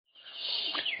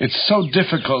It's so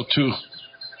difficult to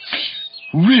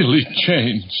really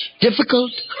change.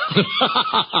 Difficult?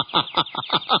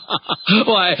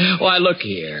 Why, look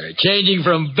here. Changing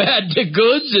from bad to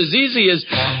good's as easy as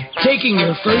taking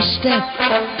your first step.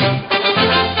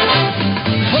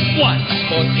 Put one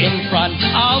foot in front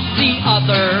of the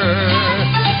other,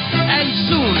 and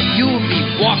soon you'll be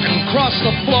walking across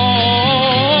the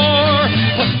floor.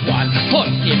 Put one foot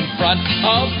in front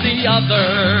of the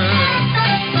other,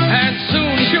 and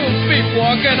soon you'll be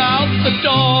walking out the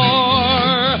door.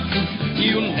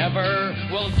 You never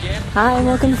will get... Hi, and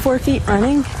welcome to 4 Feet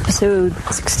Running, episode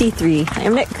 63.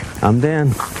 I'm Nick. I'm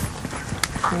Dan.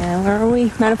 And where are we?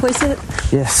 Mattapoisett?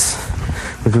 Yes.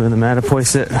 We're doing the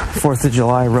Mattapoisett 4th of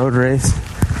July road race.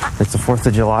 It's the 4th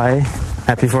of July.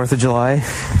 Happy 4th of July.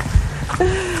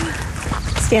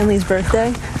 Stanley's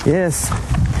birthday. Yes.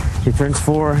 She turns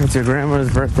 4. It's your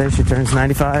grandmother's birthday. She turns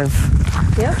 95.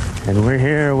 Yep. And we're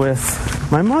here with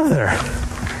my mother.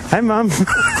 Hi, Mom.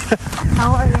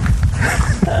 How are you?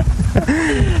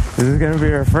 This is going to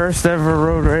be our first ever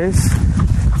road race.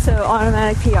 So,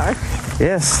 automatic PR.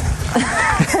 Yes.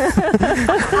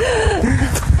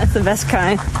 That's the best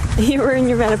kind. You were in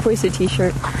your Mattapoisett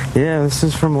t-shirt. Yeah, this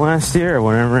is from last year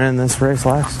when I ran this race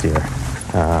last year.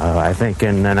 I think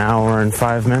in an hour and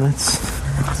 5 minutes.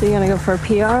 So you're going to go for a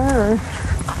PR or?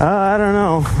 I don't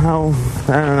know.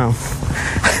 I don't know.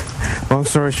 Long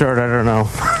story short, I don't know.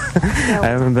 I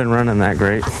haven't been running that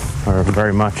great or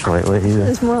very much lately either.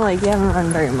 It's more like you haven't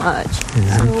run very much.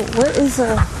 Yeah. So what is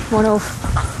a 1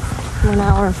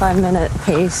 hour and 5 minute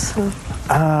pace?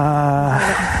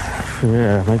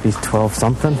 Yeah, it might be 12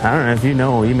 something. I don't know. If you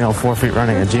know, email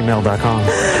 4feetrunning@gmail.com.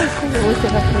 Look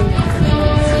it up later.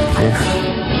 Yeah.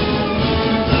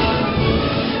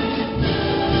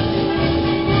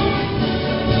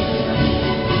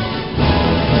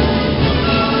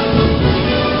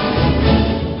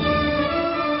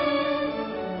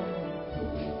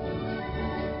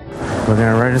 We're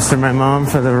going to register my mom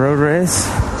for the road race.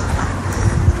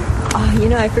 Oh, you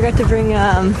know, I forgot to bring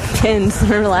pins.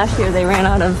 Remember last year they ran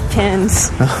out of pins.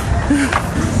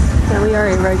 So we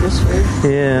already registered.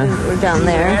 Yeah. We're down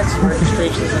there.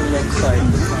 Registration's on the inside.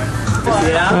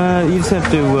 You just have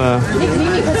to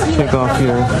check off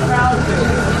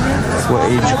what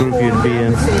age group you'd be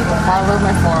in.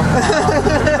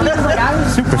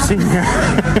 Super senior.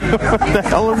 What the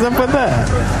hell is up with that?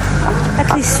 At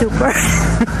least super.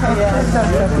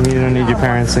 You don't need your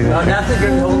parents' signature.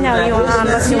 No, you want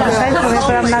unless you want to sign for me,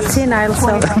 but I'm not senile,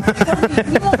 so.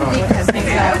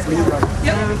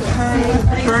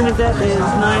 Bernadette is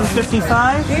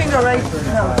 9:55. You can go right.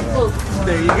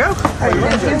 There you go.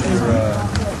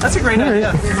 That's a great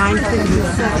idea.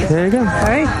 9:56. There you go. All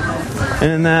right.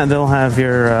 And in that, they'll have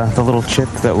your the little chip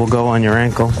that will go on your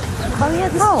ankle. Oh yeah,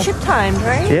 this is chip timed,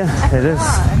 right? Yeah, it is.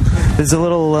 There's a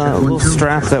little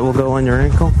strap that will go on your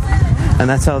ankle, and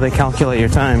that's how they calculate your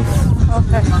time.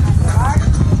 Okay.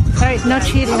 All right, no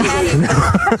cheating.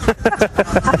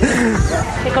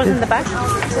 It goes in the back?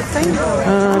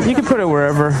 You can put it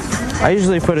wherever. I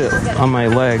usually put it on my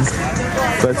leg,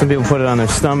 but some people put it on their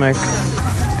stomach.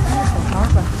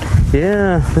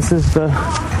 Yeah, this is the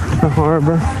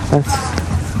harbor. That's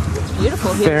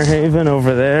Beautiful here. Fairhaven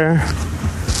over there.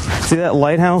 See that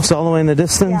lighthouse all the way in the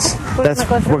distance? Yeah. That's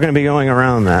we're going to be going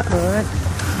around that. Good.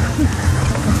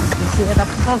 You see it up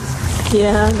close.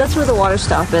 Yeah, that's where the water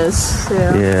stop is.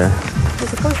 Yeah. I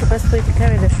suppose the best way to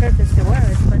carry the shirt is to wear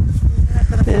it, but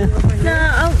you're not going to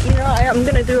No, I'm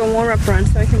going to do a warm-up run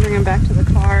so I can bring them back to the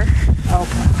car.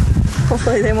 Okay.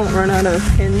 Hopefully they won't run out of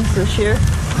pins this year.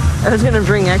 I was going to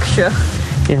bring extra.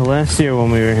 Yeah, last year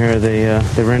when we were here,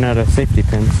 they ran out of safety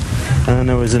pins. And then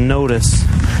there was a notice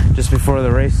just before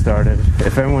the race started.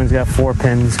 If everyone's got 4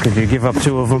 pins, could you give up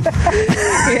 2 of them?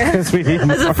 Yeah. We need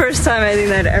That's the first time I think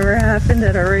that ever happened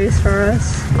at a race for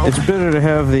us. It's better to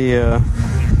have the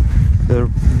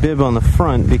bib on the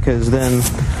front, because then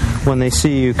when they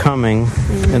see you coming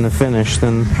in the finish,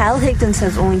 then Hal Higdon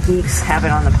says only geeks have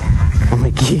it on the back.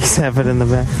 only geeks have it in the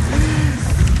back.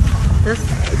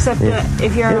 Except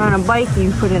if you're on a bike,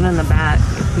 you put it in the back.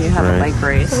 If you have a bike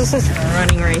race. This is a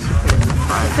running race, you put it in the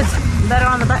front. If it's better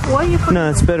on the back, why you put No,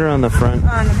 it's better on the front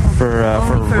for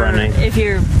running. If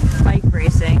you're bike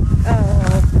racing.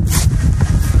 Oh.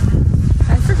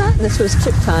 I forgot this was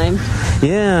chip time.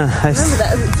 Yeah, Remember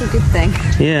that? It's a good thing.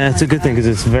 Yeah, it's a good thing because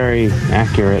it's very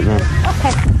accurate then.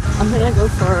 Okay. I'm going to go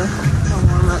for a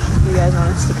warm-up. If you guys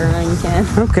want to stick around, you can.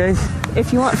 Okay.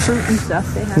 If you want fruit and stuff,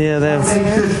 they have. Yeah, they have.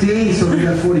 8:15, so we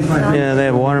got 45 minutes. Yeah, they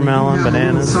have watermelon,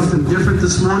 bananas. Something different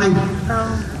this morning.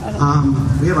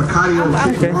 We have a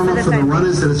cardio kick warm-up for the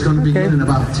runners that is going to begin in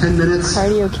about 10 minutes.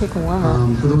 Cardio kick warm-up.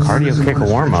 Cardio kick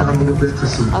warm-up.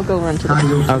 I'll go run to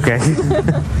that. Okay.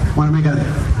 I want to make a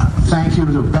thank you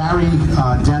to Barry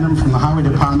Denham from the Highway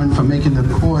Department for making the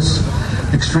course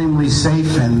extremely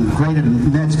safe and great at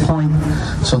Ned's Point,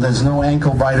 so there's no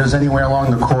ankle biters anywhere along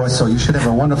the course, so you should have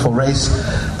a wonderful race.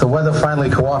 The weather finally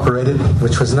cooperated,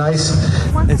 which was nice.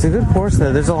 It's a good course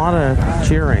there. There's a lot of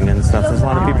cheering and stuff. There's a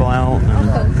lot of people out,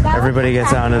 and everybody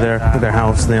gets out of their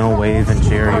house and they all wave and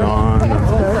cheer you on.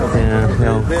 Yeah,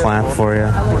 they'll clap for you.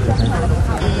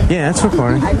 Yeah, it's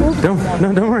recording.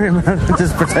 Don't worry about it.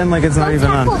 Just pretend like it's not even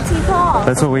on.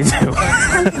 That's what we do.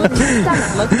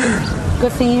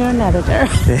 Good thing you're an editor.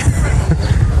 Yeah.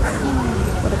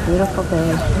 What a beautiful day.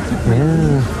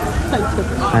 Yeah.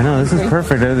 I know, this is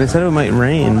perfect. They said it might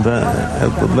rain, but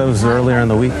that was earlier in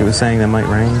the week. It was saying it might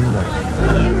rain.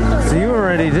 So you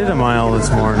already did a mile this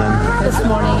morning. This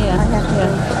morning,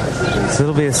 yeah. So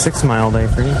it'll be a 6 mile day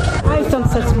for you. I've done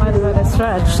 6 miles at a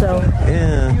stretch, so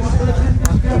Yeah.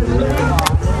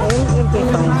 it'll be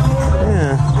fine.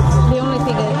 Yeah. The only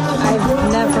thing is,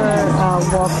 I've never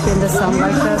walked in the sun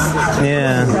like this.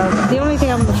 Yeah. So the only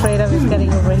thing I'm afraid of is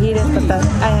getting overheated, but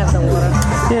I have the water.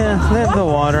 Yeah, they have the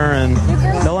water, and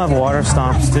they'll have water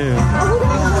stops too.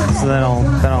 So that'll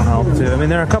help too. I mean,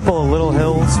 there are a couple of little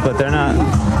hills, but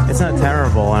it's not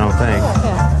terrible, I don't think.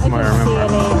 Yeah, I From what I don't see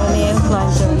remember. any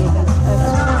inclines or anything.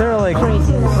 There are like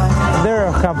Crazy inclines. there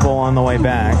are a couple on the way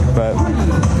back, but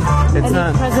it's Any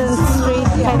not. President Street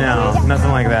kind No, of way?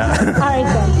 nothing like that. All right,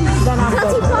 then I'm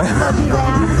good.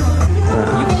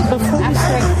 Before we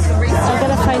start, I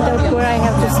gotta find out where I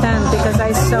have to stand because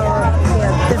I saw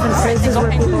different places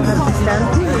where people have to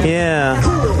stand.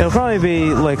 Yeah, it'll probably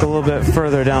be like a little bit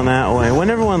further down that way. When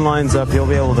everyone lines up, you'll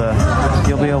be able to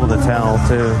tell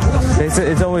too.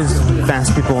 It's always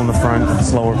fast people in the front,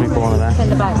 slower people in the back. In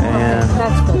the back. Yeah, Okay,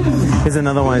 that's good. because then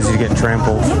otherwise you get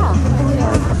trampled. Yeah.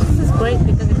 This is great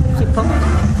because it keeps you pumped.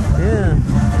 Yeah,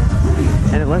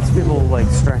 and it lets people like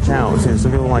stretch out too.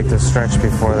 Some people like to stretch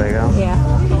before they go. Yeah.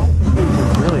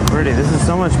 Really pretty. This is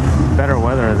so much better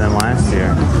weather than last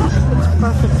year. It's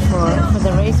perfect for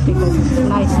the race because it's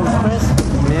nice and crisp.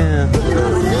 Yeah.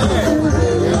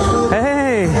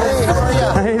 Hey,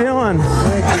 how you doing?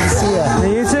 Good to see you.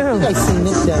 Hey, you too. I see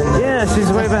Nick down there. Yeah, she's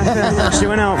way back there. She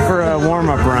went out for a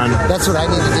warm-up run. That's what I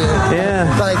need to do.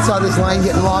 Yeah. But I saw this line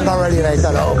getting long already, and I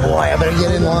thought, oh boy, I better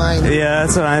get in line. Yeah,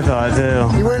 that's what I thought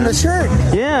too. You wearing the shirt?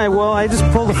 Yeah, well, I just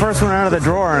pulled the first one out of the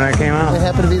drawer and I came It out.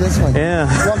 happened to be this one. Yeah.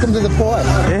 Welcome to the port.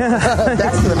 Yeah.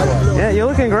 That's the port. Yeah, you're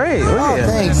looking great. Look Oh, at you.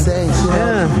 thanks. You know,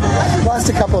 Yeah. lost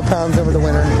a couple of pounds over the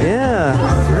winter. Yeah,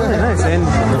 really nice. And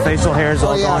the facial hair is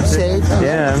all yeah, gone too. shaved. Yeah,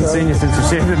 I haven't seen you since you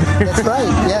shaved it. That's right.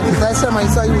 Yeah, 'cause last time I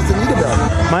saw you was the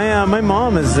Anita. My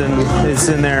mom is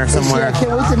in there somewhere. I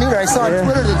can't wait to meet her. I saw on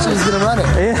Twitter that she's going to run it.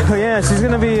 Yeah, she's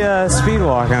gonna be speed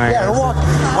walking. I Yeah, guess. her walk.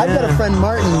 I've got a friend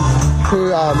Martin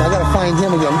who I got to find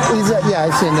him again. I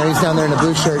see him there. He's down there in the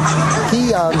blue shirt.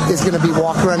 He is going to be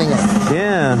running it.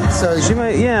 Yeah. So she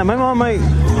might. Yeah, my mom might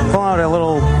pull out a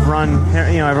little run,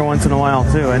 every once in a while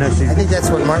too. I know she. I think that's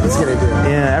what Martin's going to do.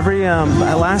 Yeah. Every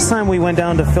last time we went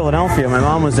down to Philadelphia, my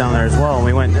mom was down there as well.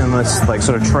 We went on this like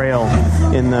sort of trail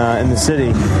in the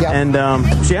city, and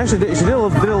she actually did a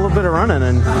little bit of running,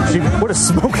 and she would have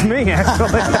smoked me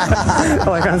actually.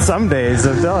 Like on some days,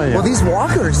 I'm telling you. Well, these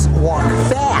walkers walk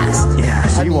fast. Yeah,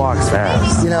 she walks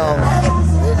fast. You know,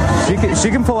 she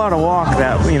can pull out a walk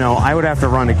that I would have to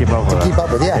run to keep up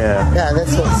with. Yeah.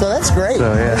 That's great.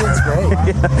 So, yeah. That's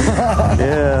great.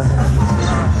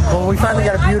 Yeah. Well, we finally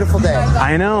got a beautiful day.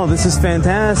 I know, this is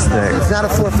fantastic. It's not a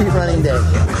 4 feet running day.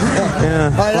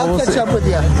 Yeah. All right, I'll catch up with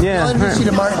you. Yeah. I'll introduce you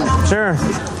to Martin. Sure.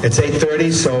 It's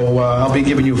 8:30, so I'll be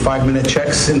giving you 5-minute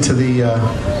checks into the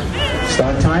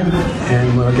start time,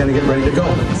 and we're going to get ready to go.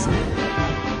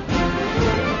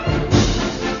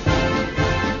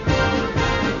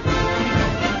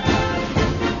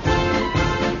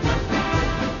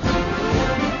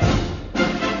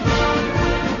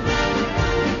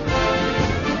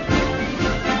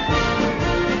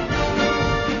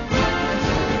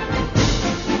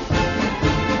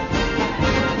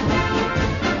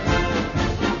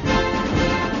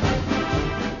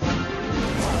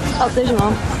 Oh, there's your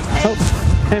mom. Oh,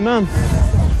 hey, Mom.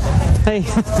 Hey.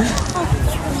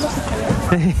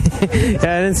 Yeah,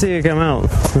 I didn't see you come out.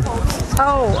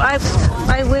 Oh, I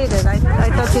waited. I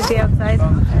thought you'd be outside.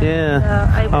 Yeah.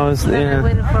 I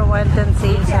waited for a while, didn't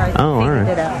see you, so I Oh, all figured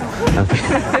right. it out.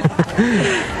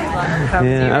 Okay.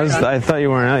 Yeah, I thought you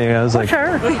weren't out yet. I was like,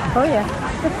 Sure. Oh, yeah.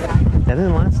 that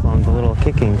didn't last long. The little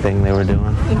kicking thing they were doing.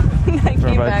 I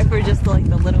came back for just like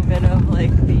the little bit of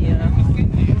like the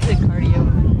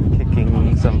cardio.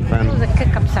 Kicking something. It was a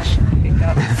kick-up session.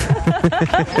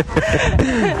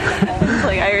 It's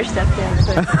like Irish step dance.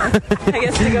 But I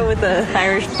guess to go with the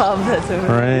Irish pub that's over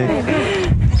there.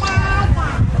 Right.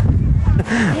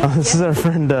 Oh, this is our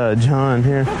friend John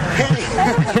here. Hey,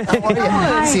 how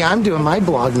are you? See, I'm doing my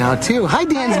blog now too. Hi,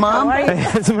 Dan's mom. Hey,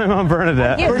 it's my mom,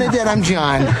 Bernadette. Bernadette, I'm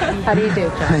John. How do you do,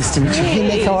 John? Nice to meet you. Hey,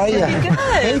 Nick, how are you? Good.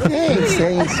 Hey, thanks.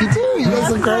 Thanks. You do. You guys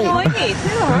look great.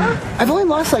 I've only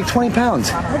lost like 20 pounds.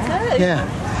 Good. Yeah.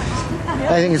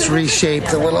 I think it's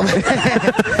reshaped a little bit.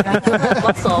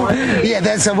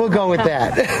 Yeah, so we'll go with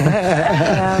that.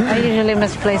 I usually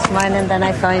misplace mine and then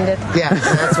I find it. Yeah,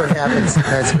 that's what happens.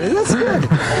 That's good.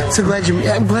 So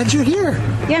I'm glad you're here.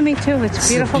 Yeah, me too. It's a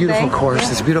beautiful day. It's a beautiful course.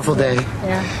 Yeah. It's a beautiful day.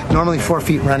 Yeah. Normally 4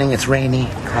 feet running. It's rainy,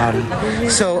 cloudy.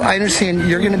 So I understand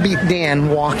you're going to beat Dan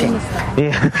walking.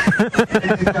 Yeah.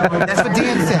 That's what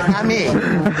Dan said, not me.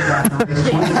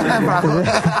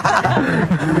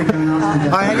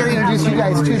 All right, I got to introduce you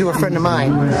guys too to a friend of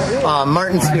mine.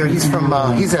 Martin's here. He's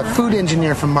he's a food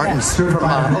engineer from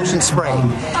Ocean Spray.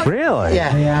 Really?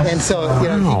 Yeah. And so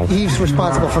he's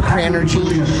responsible for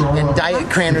Cranergy and Diet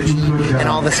Cranergy and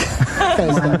all this kind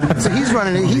of stuff. So he's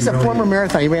running it. He's a former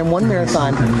marathon. He ran one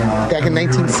marathon back in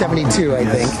 1972, I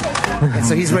think. And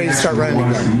so he's ready to start running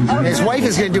again. And his wife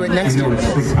is going to do it next year. All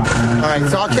right,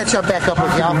 so I'll catch up back up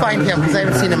with you. I'll find him because I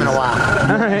haven't seen him in a while.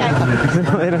 All right.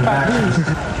 Later. Try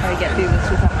to get through this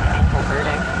without my ankle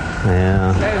hurting.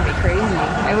 Yeah. That would be crazy.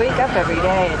 I wake up every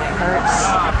day and it hurts.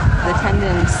 The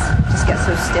tendons just get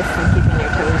so stiff from keeping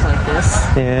your toes like this.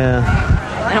 Yeah.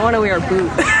 I don't want to wear a boot.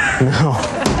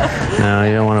 No,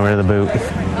 you don't want to wear the boot.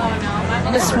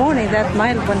 This morning, that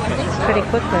mile went pretty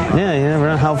quickly.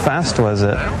 Yeah. How fast was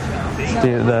it?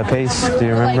 The pace, do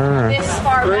you remember? Or?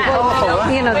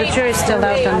 The jury's still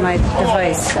out on my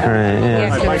device. Right, yeah. The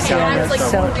accuracy on it.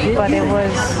 So, but it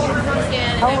was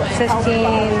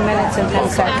 15 minutes and 10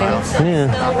 seconds. Yeah.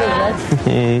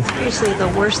 Seriously, the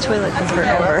worst toilet paper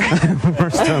ever.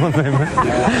 Worst toilet paper.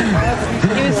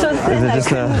 It was so thin.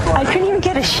 I couldn't even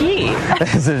get a sheet.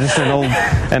 Is it just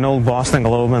an old Boston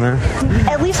Globe in there?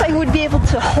 At least I would be able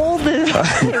to hold it.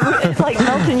 It's like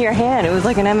melt in your hand. It was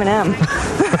like an M&M.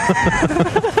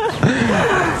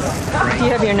 Do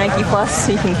you have your Nike Plus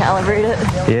so you can calibrate it?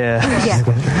 Yeah.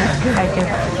 I do.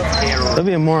 It'll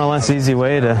be a more or less easy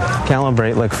way to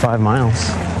calibrate like 5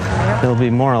 miles. It'll be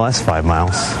more or less 5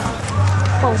 miles.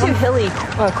 Well, it's a hilly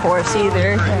course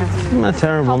either. Not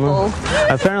terrible, no.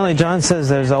 Apparently, John says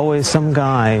there's always some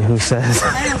guy who says,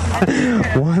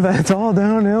 well, that's all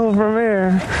downhill from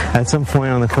here at some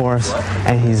point on the course,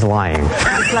 and he's lying.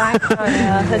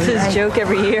 That's his joke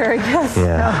every year, I guess.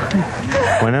 Yeah.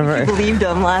 Whenever I believed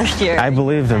him last year. I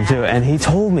believed him too, and he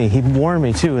told me, he warned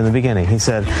me too in the beginning. He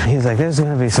said, he's like, there's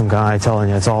going to be some guy telling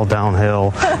you it's all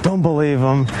downhill. Don't believe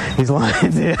him. He's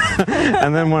lying to you.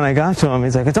 And then when I got to him,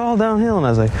 he's like, it's all downhill. And I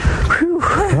was like, whew,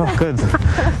 oh, good.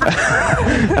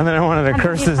 And then I wanted to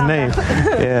curse his name.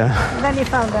 Yeah. And then he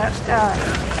found out,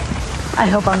 I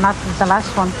hope I'm not the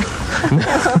last one.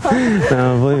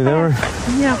 No, I believe there were.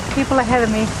 People ahead of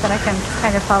me that I can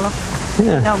kind of follow.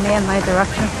 Yeah. Know me and my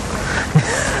direction.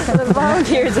 The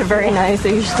volunteers are very nice.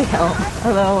 They usually help.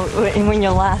 Although when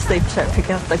you're last, they start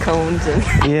picking up the cones.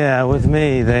 Yeah, with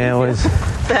me, they always...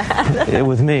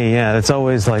 With me, yeah, it's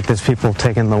always like there's people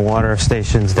taking the water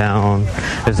stations down.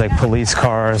 There's like police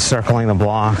cars circling the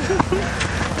block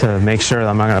to make sure that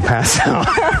I'm not going to pass out.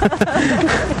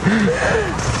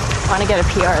 I want to get a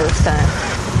PR this time.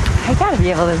 I got to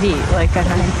be able to beat like a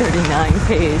 9:39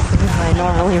 pace. I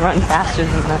normally run faster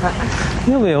than that.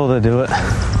 You'll be able to do it.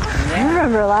 I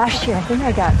remember last year, I think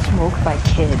I got smoked by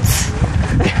kids.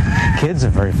 Kids are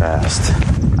very fast.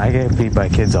 I get beat by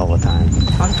kids all the time.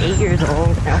 I'm 8 years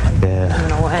old now. Yeah.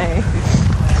 In a way.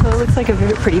 So it looks like a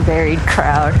pretty varied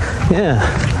crowd. Yeah.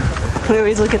 We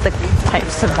always look at the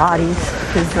types of bodies.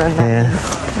 Because then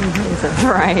there's a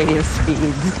variety of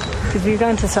speeds. Because we've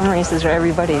gone to some races where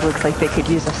everybody looks like they could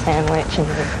use a sandwich and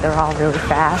they're all really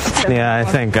fast. Yeah, I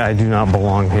think I do not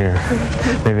belong here.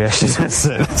 Maybe I should just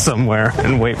sit somewhere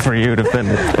and wait for you to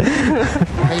finish.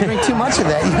 You drink too much of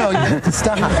that, you have to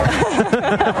stop.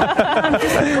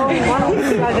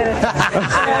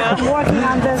 I'm working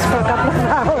on this for a couple of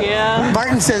hours. Yeah.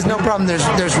 Martin says no problem. There's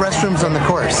restrooms on the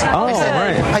course. Oh,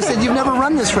 right. I said you've never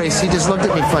run this race. He just looked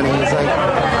at me funny. He's like,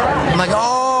 I'm like,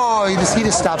 oh. He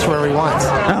just stops wherever he wants.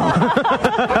 See,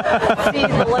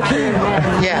 the luxury of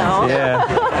men. Yeah. Yeah.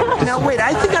 Now, wait,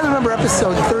 I think I remember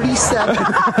episode 37.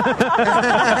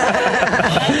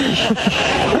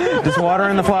 Just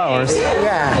watering the flowers.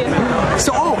 Yeah.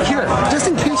 So, here, just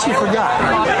in case you forgot,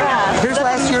 here's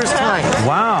last year's time.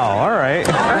 Wow, all right.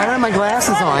 I have my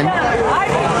glasses on.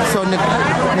 So,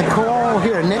 Nicole,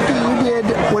 here, Nikki, you did,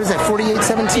 what is that,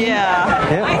 48:17?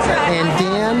 Yeah. Yep. And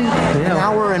Dan, an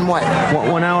hour and what?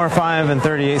 1 hour, 5 and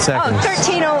 38 seconds.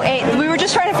 13:08. We were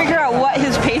just trying to figure out what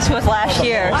his pace was last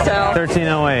year, so.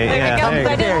 13:08, yeah.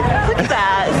 Look at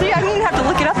that. See, I didn't have to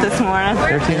look it up this morning.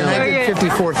 13:08.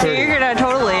 54:30. So you're going to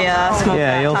totally smoke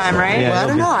that time, right? Yeah, Well, I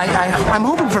don't know. I'm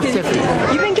hoping for 50.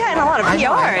 You've been getting a lot of I PRs.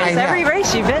 know, I have. Every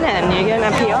race you've been in, you're getting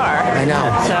a PR. I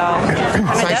know. So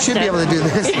I should be able to do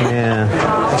this. Yeah.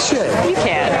 I should. You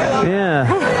can. Yeah.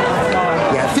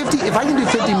 Yeah, 50. If I can do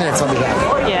 50 minutes, I'll be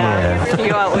happy. Yeah. You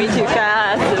go out way too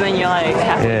fast, and then you're like,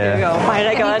 have to go. Why did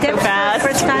I go out so fast?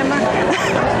 First timer?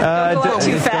 Don't go out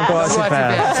too fast. Don't go out too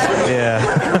fast.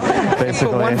 Yeah.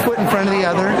 Basically. Put one foot in front of the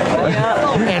other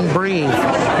and breathe.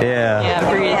 Yeah. Yeah,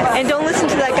 breathe. And don't listen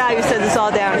to that guy who says it's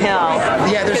all downhill.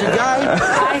 Yeah, there's a guy.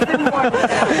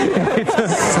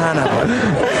 Son of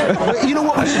a. You know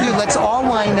what we should do? Let's all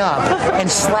line up and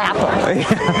slap him.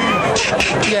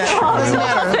 Yeah, doesn't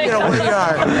matter. You know where you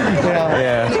are. You know.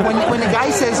 Yeah. When the guy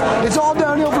says it's all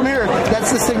downhill from here,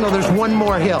 that's the signal. There's one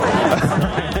more hill.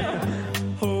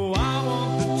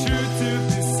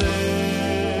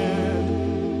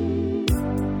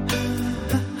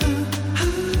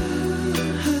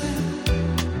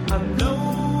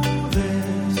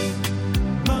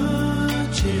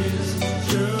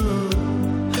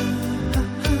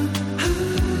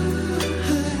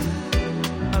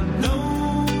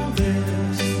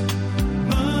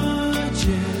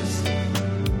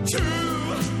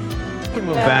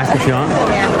 Back if you want.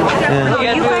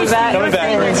 Yeah. You guys back. Coming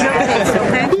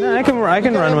back. No, I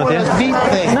can run with you.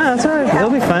 No, that's all right. It'll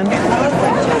be fun.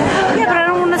 Yeah, but I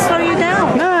don't want to slow you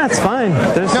down. No, it's fine.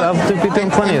 I'll be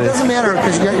doing plenty of It this. doesn't matter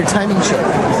because you got your timing chip.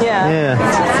 Yeah.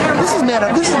 This is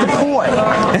matter. This is the point.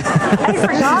 I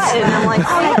forgot it. And I'm like,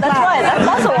 oh yeah, that's why. That's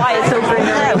also why it's so great.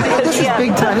 This is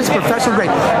big time. This is professional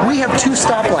grade. We have 2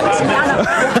 stoplights.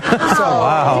 So,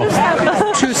 Wow.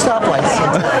 2 stoplights.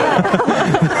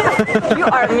 You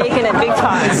are making it big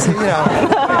time. You know,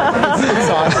 it's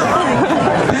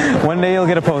awesome. One day you'll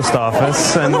get a post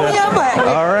office. And, Oh, yeah, but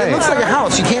all right. it looks like a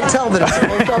house. You can't tell that it's a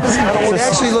post office. It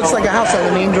actually looks like a house on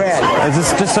the main drag. Is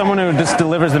this just someone who just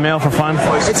delivers the mail for fun?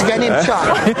 It's a guy named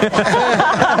Chuck.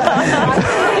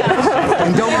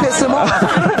 And don't piss him off.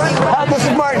 This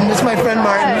is Martin. This is my friend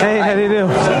Martin. Hey, how do you do?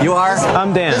 You are?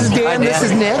 I'm Dan. This is Dan. Hi, Dan. This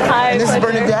is Nick. Hi, and this is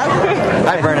Bernadette.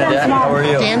 Hi, Bernadette. How are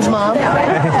you? Dan's mom.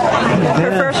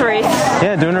 Her first race.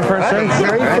 Yeah, doing her first race.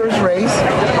 Very first race.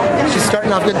 She's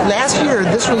starting off good. Last year,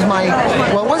 this was my,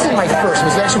 well, it wasn't my first. It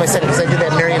was actually my second because I did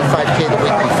that Marion 5K the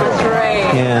week before.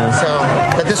 Right. Yeah. So,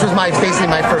 but this was basically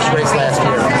my first race last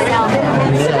year.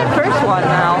 It's the first one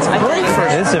now. Great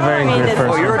first. It's a very good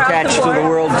first Oh, you're one. attached to the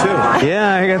world, too.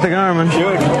 Yeah, I got the Garmin.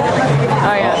 Good.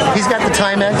 Oh yeah. He's got the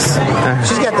Timex.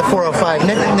 She's got the 405.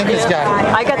 Nick has got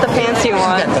it. I got the fancy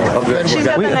one. She's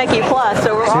got the Nike Plus,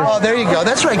 so we're all. Oh, there you go.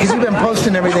 That's right, because you've been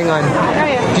posting everything on.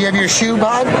 Do you have your shoe,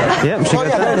 Bob? Yep, she Oh, got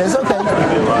yeah, there that. it is. Okay.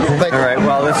 But, All right,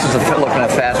 well, this is looking a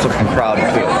fast-looking crowd,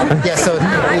 too. yeah, so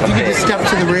if you could just step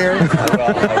to the rear.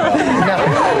 No.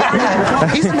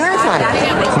 He's a marathoner.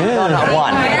 No, not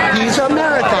one. He's a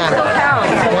marathoner.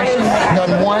 Once you've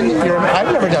done one,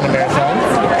 I've never done a marathon.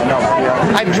 No.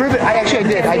 I've driven. I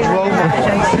did. I drove.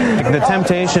 The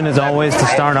temptation is always to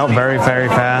start out very, very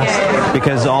fast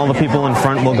because all the people in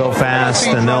front will go fast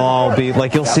and they'll all be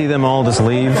like, you'll see them all just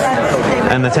leave,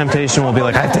 and the temptation will be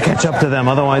like, I have to catch up to them,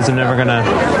 otherwise I'm never gonna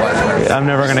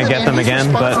get them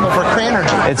again. But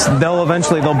they'll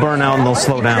eventually burn out and they'll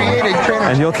slow down,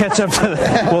 and you'll catch up to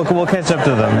them. We'll catch up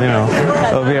to them. You know,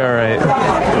 it'll be all right.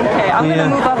 Okay, I'm gonna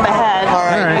move up ahead. All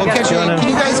right. We'll catch you. Can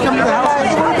you guys come to the house?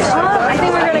 I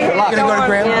think we're gonna You're going to go to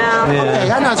Graham? Yeah.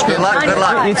 Okay, I know it's good. Good luck. Good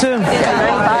luck. You too.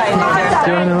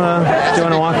 Do you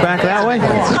want to walk back that way?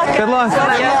 Good luck.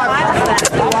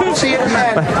 See you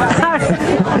again. This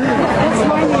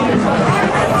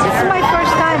is my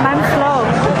first time. I'm slow.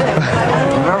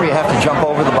 Remember, you have to jump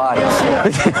over the bodies.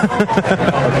 Okay.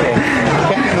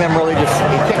 Kicking them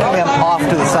off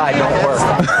to the side don't work.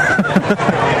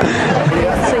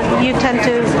 So you tend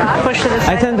to push to the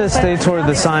side? I tend to stay toward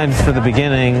the side for the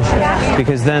beginning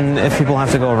because then if people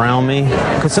have to go around me,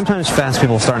 because sometimes fast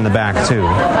people start in the back too,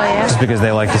 just because they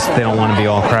don't want to be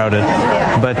all crowded.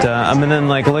 But and then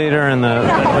like later in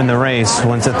the race,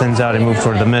 once it thins out, I move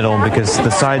toward the middle because the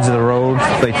sides of the road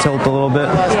they tilt a little bit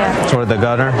toward the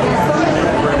gutter.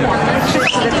 It's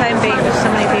just the time being with so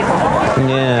many people.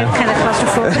 Yeah. Kind of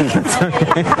claustrophobic.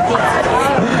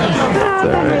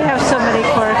 We have so many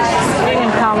quirks in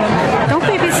common. Don't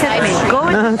babysit me. Go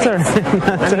and No, it's all right.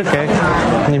 That's okay.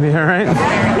 Can you be all right?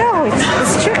 No,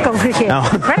 it's trick over here. Oh.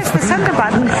 Press the center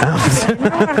button. Press the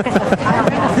button.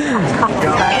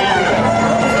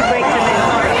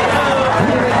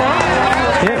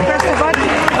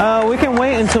 We can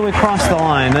wait until we cross the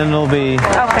line, then it'll be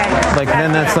Okay. like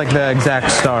then that's like the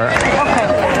exact start. Okay.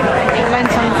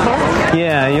 Lands on the floor.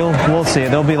 Yeah, we'll see.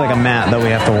 There'll be like a mat that we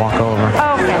have to walk over.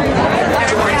 Okay.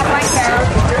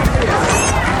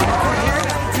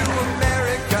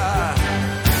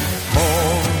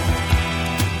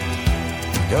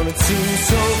 Don't it seem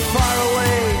so far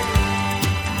away?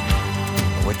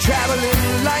 We're traveling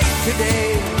light today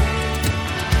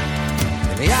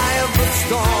in the eye of the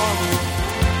storm.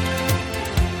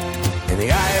 In the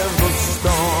eye of the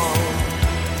storm.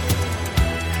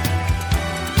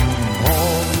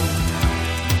 Home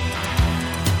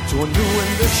to a new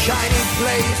and a shiny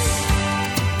place.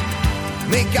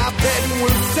 Make our bed and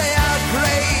we'll say our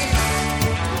grace.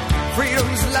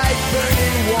 Freedom's light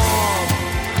burning warm.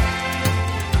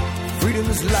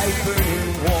 Freedom's light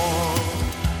burning warm.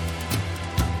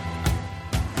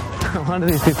 A lot of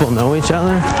these people know each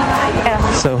other,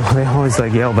 so they always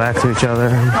like yell back to each other,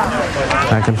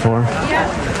 back and forth.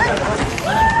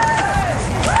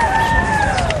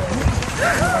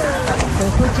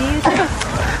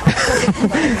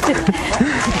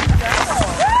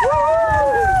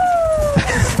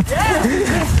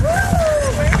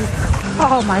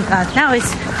 Oh my God! Now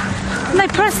it's. And I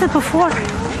pressed it before.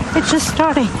 It's just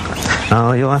starting.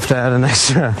 Oh, you'll have to add an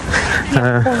extra.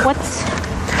 Well, what's?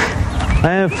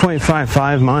 I have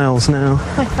 0.55 miles now.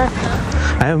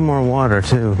 I have more water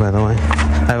too, by the way.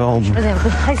 I have all.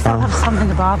 I still have some in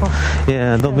the bottle.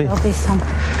 Yeah, there'll be some.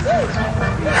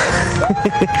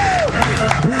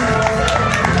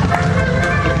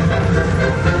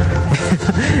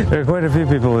 There are quite a few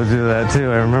people who do that too.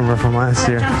 I remember from last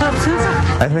year.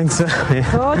 I think so. Yeah.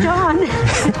 Oh, John.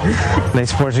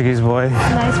 Nice Portuguese boy.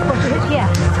 Nice Portuguese, yeah.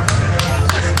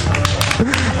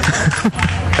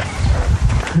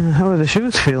 How are the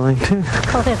shoes feeling too?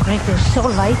 Oh, they're great. They're so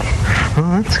light.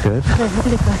 Oh, that's good. They're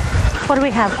really good. What do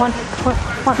we have?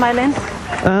 What mile in?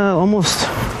 Almost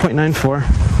 0.94. I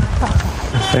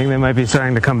think they might be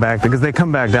starting to come back because they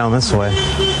come back down this way.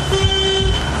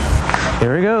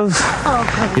 Here he goes. Oh,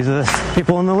 okay. These are the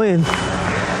people in the lead.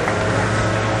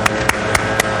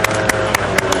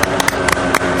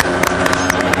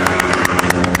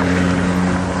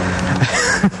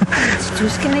 It's two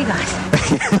skinny guys.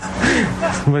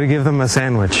 Somebody give them a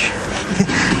sandwich.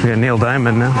 We got Neil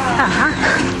Diamond now. I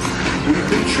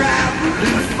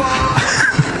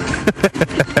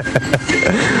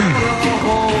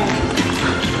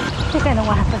think I know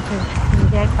what happened to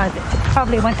the iPod. It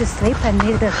probably went to sleep and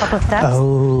needed a couple of taps.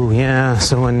 Oh, yeah.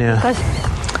 So when you...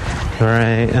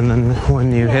 Right, and then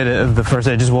when you hit it, the first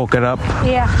I just woke it up.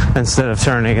 Yeah. Instead of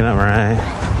turning it up, right?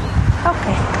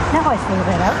 Okay, now I figured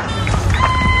it out.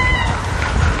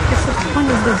 This one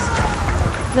is this.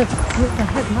 The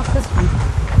head, not this one.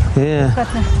 Yeah.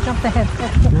 Jump the head.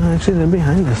 No, actually, they're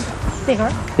behind us. They are?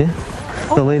 Yeah.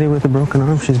 The lady with the broken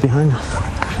arm, she's behind us.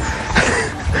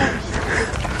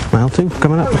 Mile 2,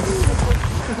 coming up. Thank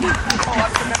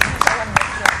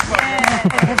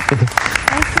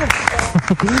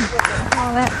you.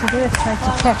 All I have to do is try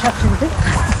to catch up to the bit.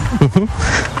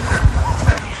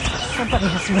 Somebody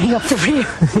has to bring up the rear.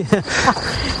 Yeah.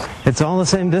 It's all the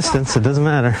same distance. It doesn't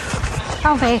matter.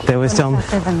 Oh, they always tell me.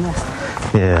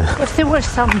 Yeah. If there were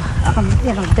some,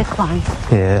 decline,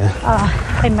 Yeah.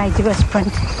 I might do a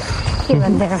sprint here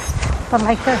and there. But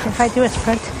like that, if I do a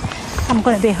sprint, I'm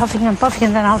going to be huffing and puffing,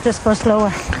 and then I'll just go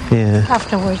slower. Yeah.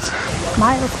 Afterwards.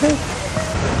 Mile 3.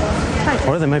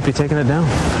 Or they might be taking it down.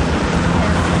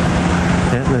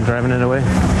 Yeah, they're driving it away.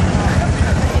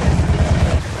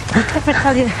 Let me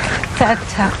tell you that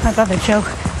my brother Joe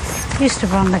used to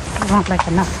run like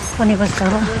a nut when he was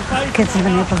little. Kids in the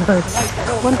neighborhood.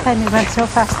 One time he ran so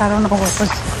fast, I don't know what was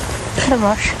the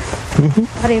rush,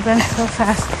 but he ran so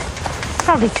fast,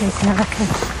 probably chasing a kid,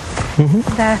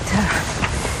 that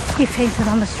he fainted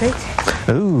on the street.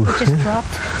 Ooh. He just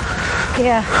dropped.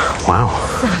 Yeah. Wow.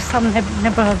 So some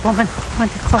neighborhood woman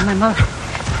went to call my mother.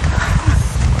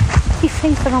 He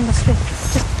fainted on the street.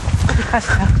 Just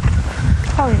passed out.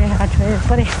 Probably dehydrated,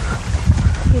 but he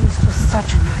was just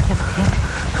such an active kid.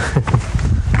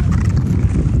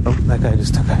 Oh, that guy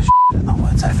just took a shit in the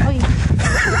woods, I think. Oh, yeah.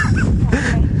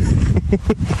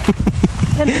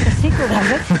 Then there's a secret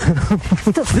of it.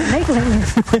 Still finagling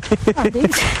on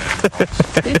these.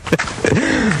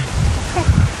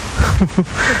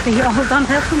 It'd be all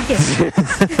downhill from here.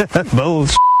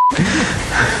 Bullshit.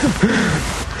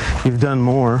 You've done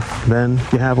more than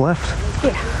you have left.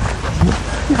 Yeah.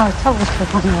 No, it's always fun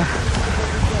when you're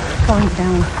going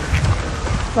down,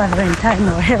 whether in time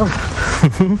or hill.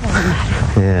 Doesn't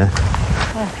matter.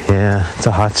 Yeah, it's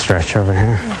a hot stretch over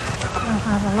here. Yeah. I don't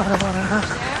have a lot of water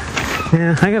left.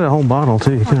 Yeah, I got a whole bottle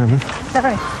too. You can have it. Is that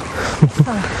right?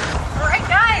 All right,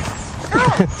 guys.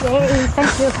 Yay,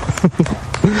 thank you.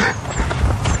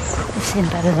 You've seen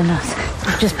better than us.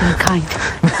 You've just been kind.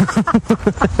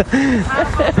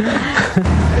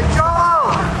 Hey,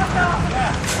 Joe!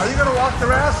 Are you going to walk the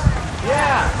rest?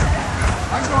 Yeah.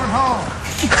 I'm going home.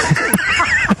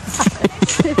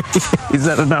 He's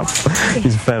had enough.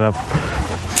 He's fed up.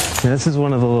 Yeah, this is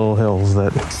one of the little hills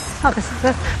that... Oh, this is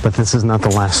it? But this is not the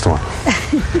last one.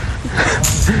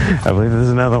 I believe there's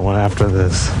another one after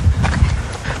this. I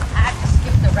have to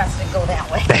skip the rest and go that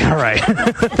way. All right.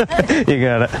 You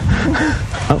got it.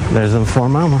 Oh, there's a 4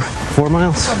 mile. 4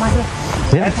 miles. 4 miles.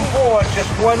 Yeah.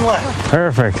 Just one left.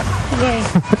 Perfect. Yay.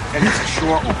 And it's a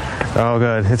short one. Oh,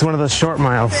 good. It's one of those short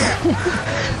miles.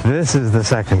 This is the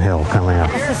second hill coming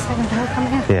up. This is the second hill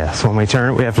coming up? Yes. When we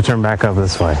turn, we have to turn back up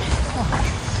this way.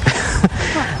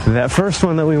 That first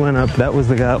one that we went up, that was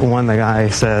the guy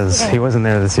says, he wasn't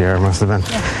there this year, must have been.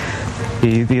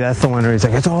 That's the one where he's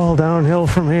like, it's all downhill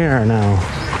from here now.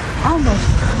 Almost.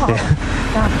 Oh, Yeah.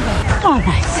 downhill. Oh,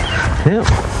 nice. Yep.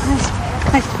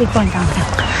 Nice to be going downhill.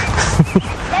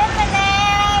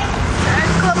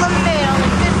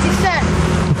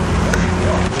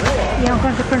 You don't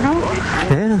going to Brno?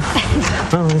 Yeah.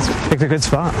 Oh, it's picked a good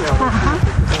spot.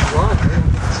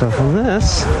 So from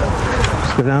this,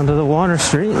 just go down to the Water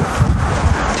Street,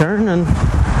 turn, and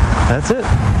that's it.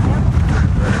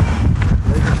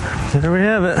 There we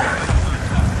have it.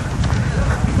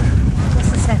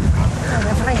 Just a second. Oh,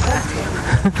 that's right.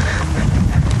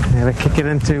 Gotta kick it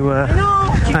into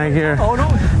high gear.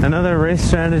 Another race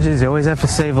strategy is you always have to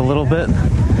save a little bit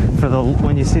for the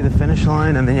when you see the finish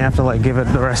line, and then you have to like give it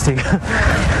the rest you got.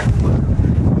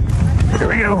 Here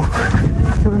we go.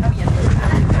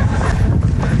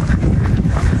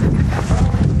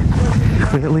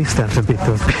 We at least have to beat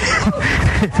those people.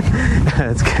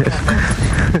 That's good.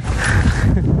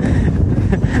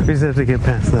 We just have to get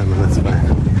past them, and that's fine.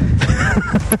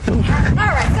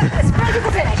 All right, so let's try to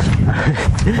finish.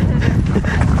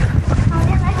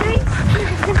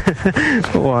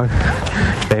 Walk.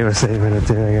 They were saving it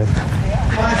too, I guess.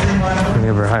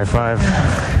 Give her a high five.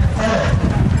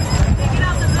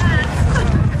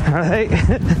 All right.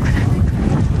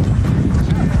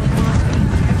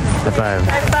 High five.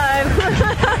 High five.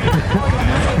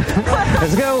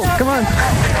 Let's go. Come on.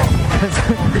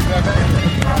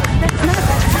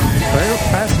 Right,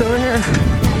 fast over here.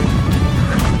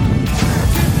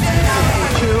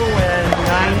 2 and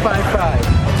 955.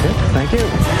 Yep, thank you.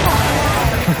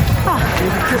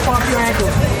 Just off your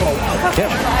ankle. Yep.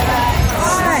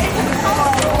 All right.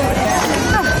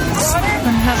 Can I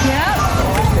help you out?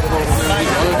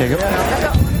 There you go.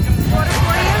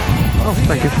 Oh,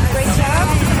 thank you. Great job.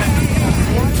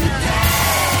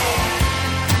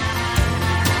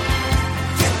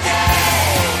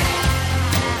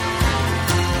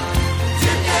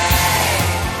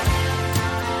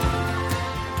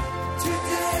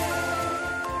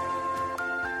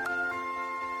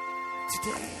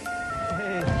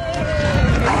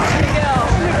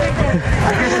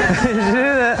 Did you do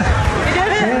that? We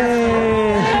did it.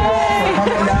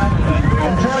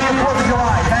 Enjoy your 4th of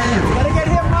July. Thank you. Gotta get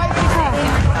him, Mike.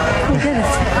 We did it.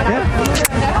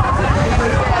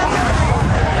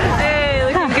 Hey,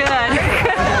 looking good.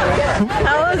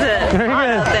 How was it? Very Hot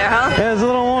good. out there, huh? Yeah, it was a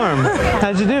little warm.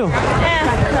 How'd you do? Not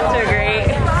so great.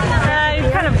 I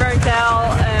kind of burnt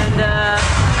out, and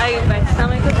my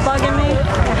stomach was bugging me.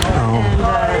 And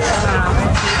I don't know if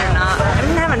it's heat or not. I've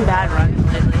been having bad runs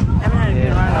lately. I haven't had a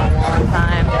good run in a long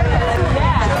time.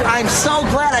 I'm so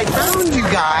glad I found you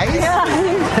guys.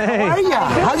 Hey. How are ya?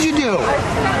 How'd you do?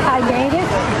 I made it.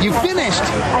 You finished.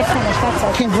 I finished. That's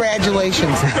it.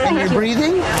 Congratulations. And you're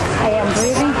breathing? I am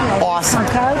breathing. Awesome.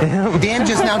 Dan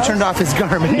just now turned off his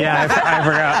Garmin. Yeah, I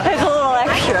forgot. It's a little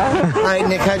extra. All right,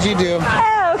 Nick, how'd you do?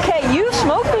 Okay, you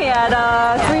smoked me at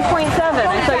 3.7.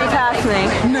 I thought you passed me.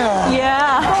 No.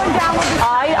 Yeah.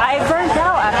 I burnt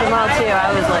out after mile 2.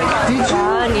 I was like, Did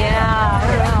you? done. Yeah. I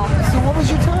don't know. So what was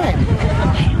your time?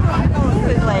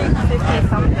 It was like 50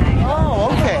 something. Oh,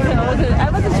 okay. I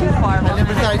wasn't too far. I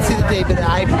never thought I'd see the day, but oh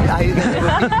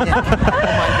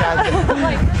my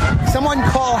God. Someone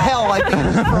call hell, I think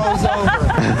it just froze over.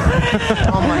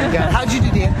 Oh my God. How'd What'd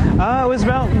you do, Dan? It was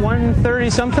about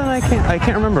 1:30 something. I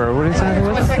can't remember. What exactly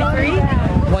was it?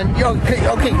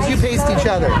 Okay, because you paced each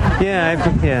other. Yeah.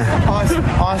 Awesome.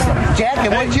 Jack,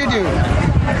 and what did you do?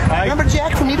 Remember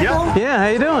Jack from Edaville? Yeah, how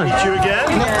you doing? Meet you again?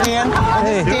 Dan.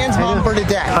 This is Dan's mom,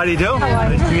 Bernadette. How do you do?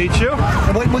 Nice to meet you.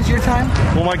 And what was your time?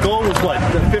 Well, my goal was what?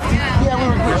 50? Yeah, we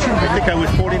were shooting. I think I was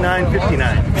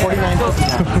 49:59.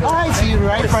 49:59. All right, so you were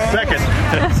right, Brian. Second.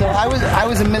 So I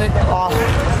was a minute off.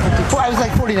 I was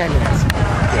like 49 minutes.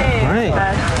 Right.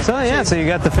 So you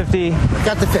got the 50.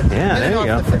 Got the 50. Yeah, there you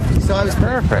go. The 50. So I was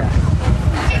perfect.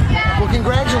 Well,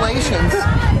 congratulations.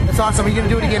 That's awesome. Are you going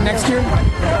to do it again next year?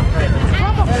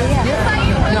 Probably,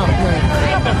 yeah. No.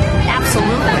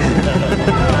 Absolutely.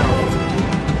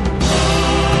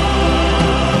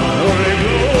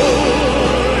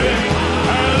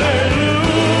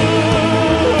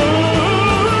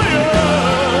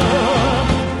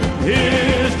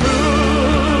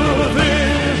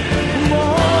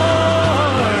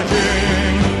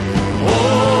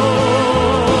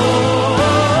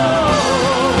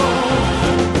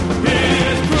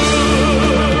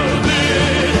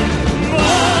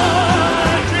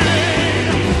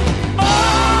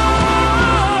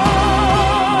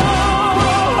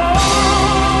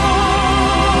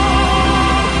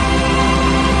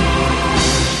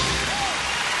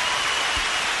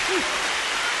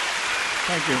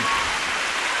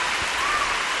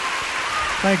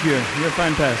 Thank you. You're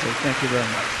fantastic. Thank you very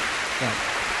much.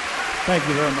 Thank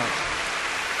you very much.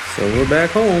 So we're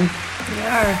back home. We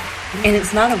are. And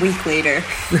it's not a week later.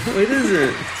 No, it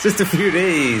isn't. It's just a few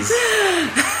days.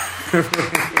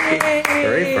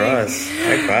 Great for us.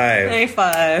 High five. High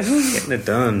five. Getting it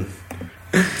done.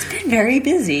 It's been very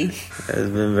busy. It's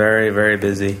been very, very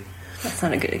busy. That's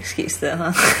not a good excuse, though,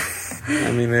 huh?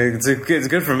 I mean, it's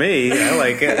good for me. I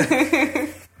like it.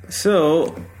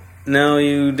 So, now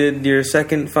you did your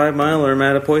second 5 miler,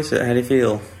 Mattapoisett. How do you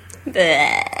feel?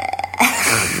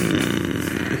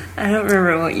 I don't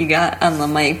remember what you got on the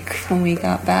mic when we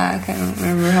got back. I don't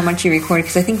remember how much you recorded,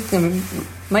 because I think the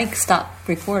mic stopped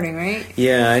recording, right?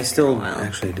 Yeah,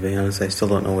 actually, to be honest, I still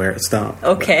don't know where it stopped.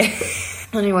 Okay.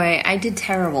 Anyway, I did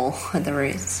terrible at the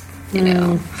race. You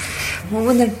know. What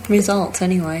were the results,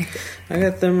 anyway? I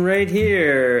got them right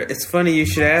here. It's funny you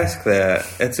should ask that.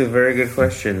 That's a very good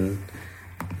question.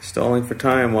 Stalling for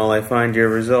time while I find your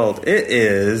result. It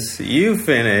is, you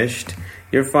finished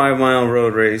your 5 mile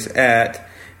road race at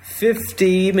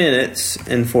 50 minutes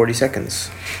and 40 seconds.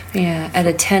 Yeah, at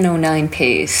a 10:09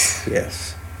 pace.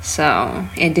 Yes. So,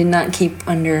 it did not keep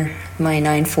under my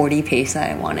 9:40 pace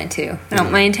that I wanted to. Now,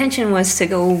 my intention was to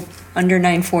go under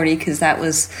 9:40 because that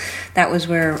was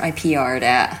where I PR'd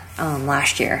at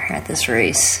last year at this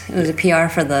race. It was a PR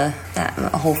for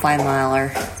a whole 5 miler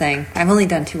thing. I've only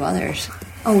done 2 others.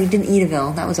 Oh, we did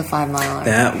Edaville. That was a 5 miler.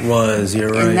 You're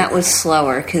right. And that was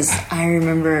slower because I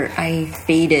remember I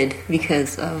faded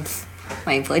because of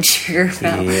my blood sugar.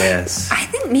 Yes. I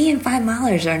think me and 5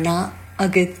 milers are not a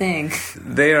good thing.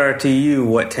 They are to you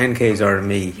what 10Ks are to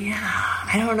me. Yeah,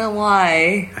 I don't know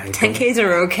why. 10Ks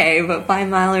are okay, but 5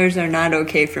 milers are not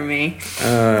okay for me. I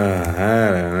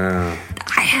don't know.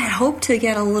 I had hoped to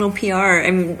get a little PR. I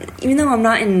mean, even though I'm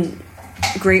not in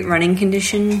great running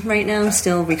condition right now, I'm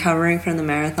still recovering from the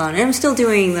marathon, and I'm still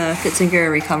doing the Fitzinger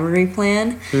recovery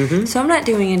plan. So I'm not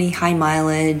doing any high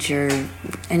mileage or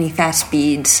any fast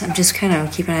speeds. I'm just kind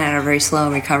of keeping it at a very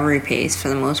slow recovery pace for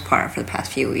the most part for the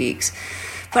past few weeks.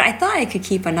 But I thought I could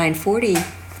keep a 9:40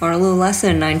 or a little less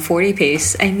than a 9:40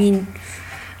 pace. I mean,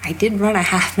 I did run a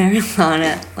half marathon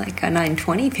at like a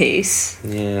 9:20 pace.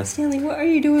 Yeah. Stanley, what are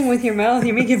you doing with your mouth?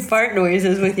 You're making fart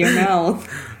noises with your mouth.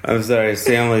 I'm sorry,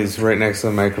 Stanley's right next to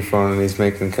the microphone and he's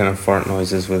making kind of fart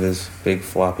noises with his big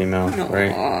floppy mouth,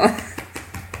 right?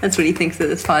 That's what he thinks of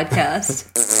this podcast.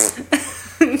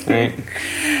 Right.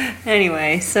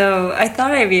 Anyway, so I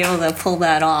thought I'd be able to pull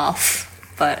that off,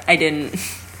 but I didn't.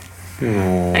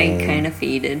 Aww. I kind of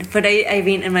faded. But I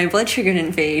mean, and my blood sugar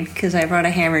didn't fade because I brought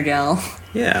a hammer gel.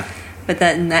 Yeah. But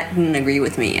that didn't agree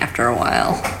with me after a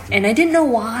while. And I didn't know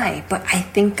why, but I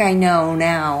think I know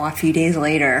now, a few days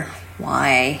later,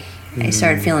 why I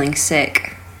started feeling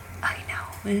sick.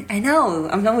 I know,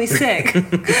 I'm always sick.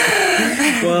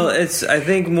 Well, I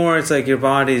think more it's like your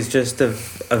body's just a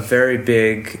very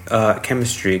big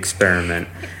chemistry experiment,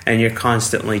 and you're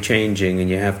constantly changing, and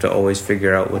you have to always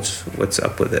figure out what's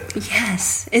up with it.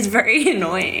 Yes, it's very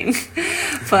annoying.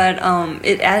 But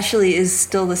it actually is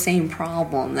still the same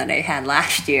problem that I had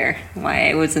last year, why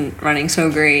I wasn't running so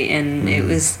great, and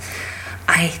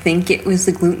I think it was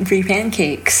the gluten-free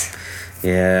pancakes.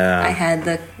 Yeah. I had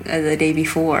the day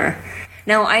before.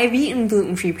 Now, I've eaten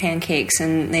gluten-free pancakes,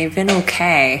 and they've been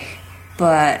okay,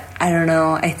 but I don't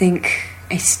know. I think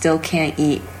I still can't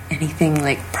eat anything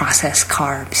like processed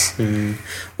carbs.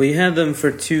 Well, you had them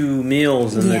for 2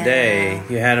 meals in the day.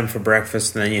 You had them for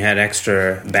breakfast, and then you had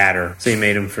extra batter, so you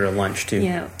made them for lunch too.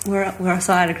 Yeah, we're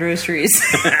also out of groceries.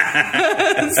 So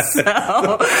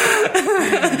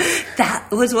that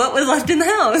was what was left in the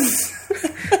house.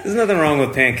 There's nothing wrong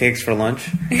with pancakes for lunch.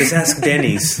 Just ask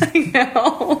Denny's. I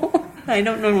know. I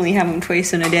don't normally have them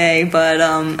twice in a day, but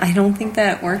I don't think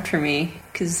that worked for me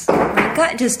because my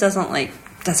gut just doesn't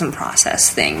process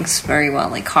things very well,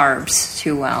 like carbs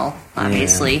too well,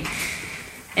 obviously.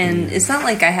 And it's not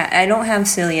like I don't have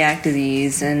celiac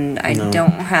disease, and I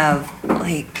don't have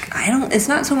it's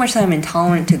not so much that I'm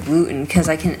intolerant to gluten because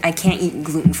I can't eat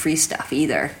gluten-free stuff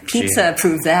either. Pizza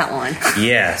proved that one.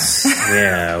 Yes,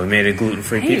 yeah, we made a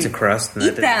gluten-free pizza crust. And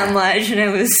eat that much, and I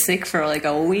was sick for like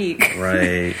a week.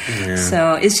 Right. Yeah.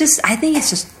 So I think it's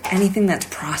just anything that's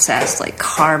processed, like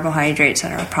carbohydrates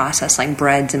that are processed, like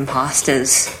breads and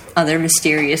pastas, other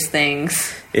mysterious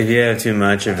things. If you have too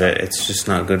much of it, it's just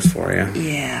not good for you.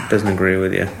 Yeah. Doesn't agree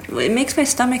with you. It makes my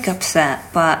stomach upset,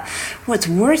 but what's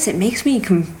worse, it makes me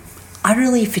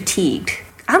utterly fatigued.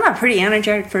 I'm a pretty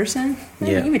energetic person.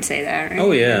 Yeah. You would say that, right?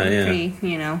 Oh, yeah, yeah. Pretty,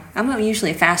 I'm not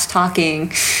usually a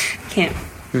fast-talking, can't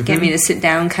get me to sit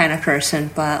down kind of person,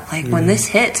 but like when this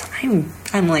hits,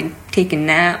 I'm like taking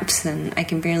naps, and I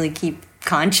can barely keep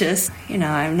conscious.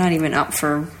 I'm not even up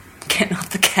for getting off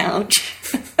the couch.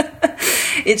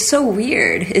 It's so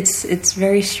weird. It's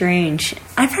very strange.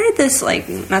 I've heard this, like,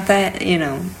 not that,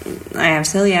 I have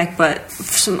celiac, but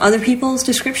some other people's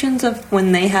descriptions of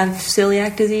when they have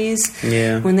celiac disease.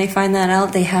 Yeah. When they find that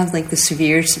out, they have, like, the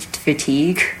severe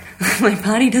fatigue. My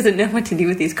body doesn't know what to do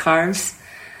with these carbs.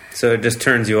 So it just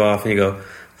turns you off and you go,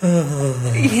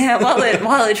 Yeah,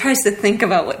 while it tries to think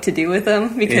about what to do with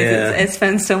them because it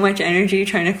spends so much energy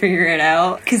trying to figure it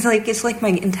out. Because it's like my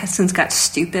intestines got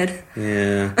stupid.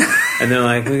 Yeah, and they're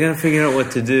like, we gotta figure out what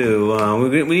to do.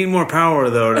 We need more power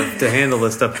though to handle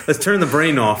this stuff. Let's turn the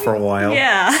brain off for a while.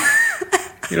 Yeah,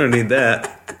 you don't need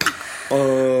that.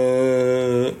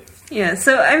 Yeah,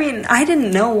 so I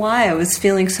didn't know why I was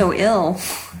feeling so ill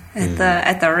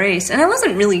at the race, and I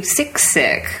wasn't really sick,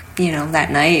 that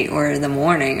night or the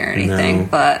morning or anything. No.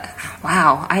 But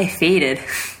wow, I faded,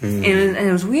 and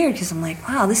it was weird because I'm like,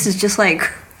 wow, this is just like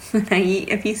when I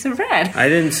eat a piece of bread. I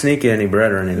didn't sneak you any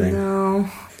bread or anything. No.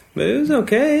 But it was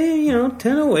okay,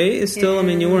 10:08 is still,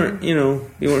 you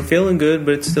weren't feeling good,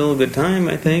 but it's still a good time,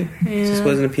 I think. Yeah. It just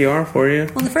wasn't a PR for you.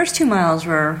 Well, the first 2 miles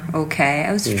were okay.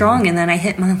 I was strong, and then I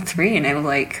hit mile 3, and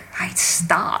I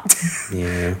stopped.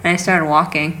 Yeah. And I started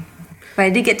walking. But I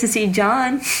did get to see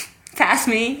John pass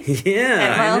me. Yeah,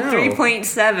 at mile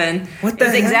 3.7. What the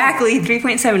heck? It was exactly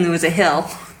 3.7. It was a hill,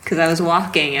 because I was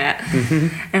walking it. Mm-hmm.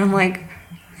 And I'm like,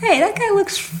 hey, that guy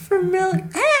looks familiar.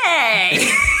 Hey!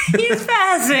 He's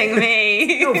passing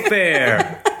me. No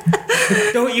fair.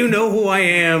 Don't you know who I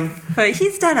am? But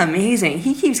he's done amazing.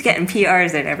 He keeps getting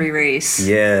PRs at every race.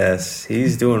 Yes,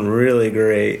 he's doing really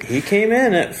great. He came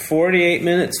in at 48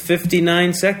 minutes,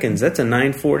 59 seconds. That's a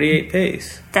 9:48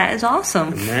 pace. That is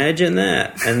awesome. Imagine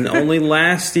that. And only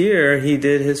last year he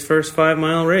did his first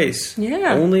 5-mile race.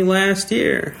 Yeah. Only last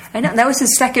year. I know. That was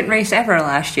his second race ever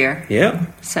last year.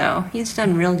 Yep. So he's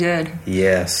done real good.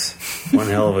 Yes. One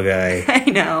hell of a guy. I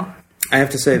know. I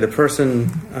have to say, the person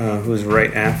who's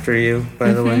right after you,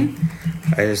 by the way,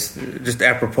 I just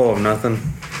apropos of nothing,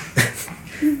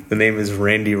 the name is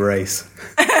Randy Rice.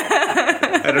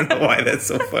 I don't know why that's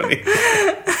so funny.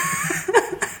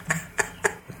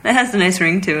 That has a nice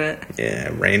ring to it. Yeah,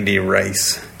 Randy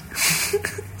Rice.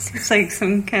 Seems like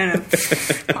some kind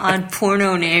of odd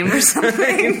porno name or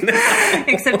something.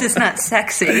 Except it's not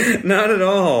sexy. Not at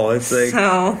all. It's like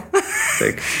it's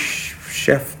like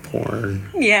chef porn.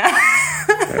 Yeah.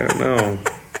 I don't know.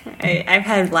 I've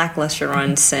had lackluster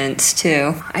runs since,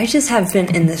 too. I just have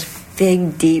been in this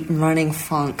big, deep running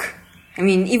funk.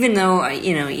 Even though,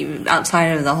 even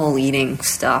outside of the whole eating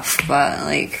stuff, but,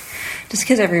 just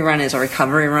because every run is a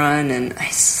recovery run, and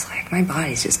my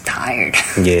body's just tired.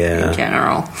 Yeah. In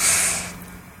general.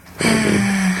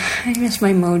 I miss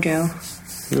my mojo.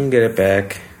 I'll get it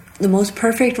back. The most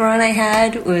perfect run I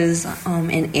had was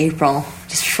in April,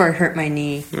 just before I hurt my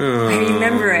knee. I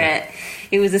remember it.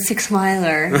 It was a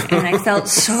 6-miler, and I felt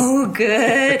so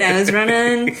good. I was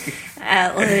running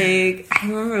at I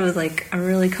remember it was a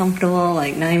really comfortable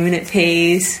 9-minute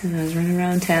pace, and I was running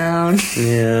around town.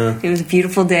 Yeah. It was a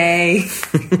beautiful day.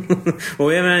 Well,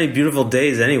 we haven't had any beautiful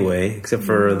days anyway, except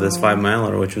for this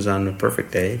 5-miler, which was on a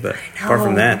perfect day. But apart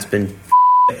from that, it's been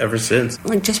ever since.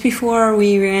 Like just before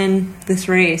we ran this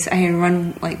race, I had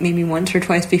run like maybe once or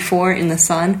twice before in the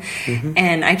sun,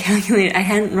 and I calculated I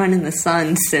hadn't run in the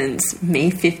sun since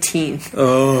May 15th.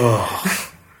 Oh,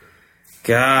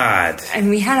 God. And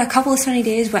we had a couple of sunny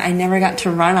days, but I never got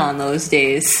to run on those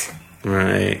days.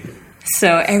 Right.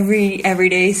 So every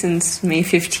day since May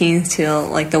 15th till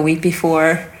like the week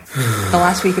before, the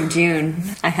last week of June,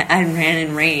 I ran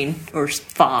in rain or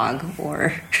fog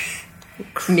or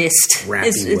mist.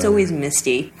 It's always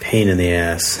misty. Pain in the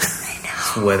ass. I know.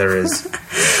 This weather is.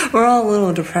 We're all a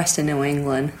little depressed in New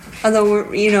England.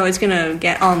 Although it's gonna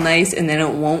get all nice and then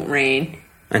it won't rain.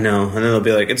 I know, and then they'll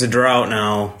be like, "It's a drought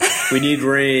now. We need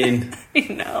rain." I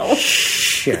know.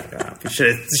 Shut up! You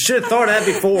should have thought of that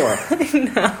before. I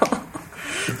know.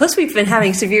 Plus, we've been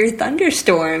having severe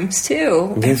thunderstorms,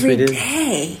 too. Yes, we did. Every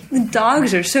day. The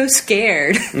dogs are so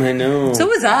scared. I know. So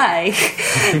was I.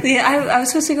 I was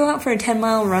supposed to go out for a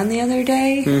 10-mile run the other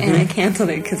day, and I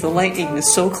canceled it because the lightning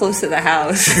was so close to the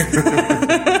house.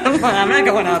 I'm not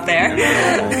going out there.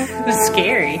 It was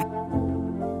scary.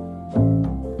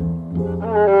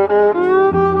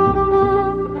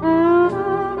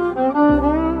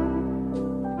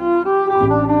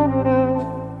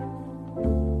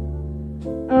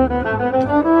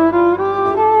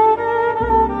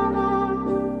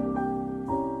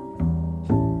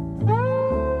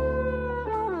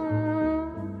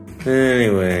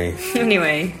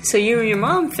 Anyway, so you and your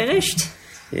mom finished?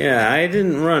 Yeah, I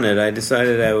didn't run it. I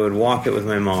decided I would walk it with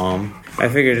my mom. I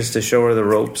figured just to show her the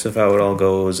ropes of how it all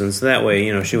goes, and so that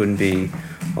way, she wouldn't be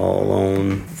all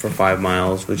alone for 5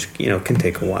 miles, which, can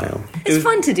take a while. It's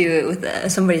fun to do it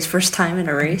with somebody's first time in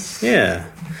a race. Yeah.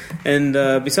 And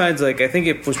besides, I think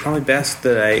it was probably best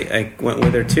that I went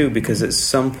with her, too, because at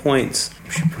some points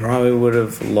she probably would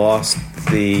have lost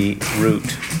the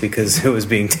route because it was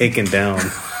being taken down.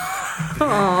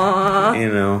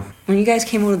 Aww. When you guys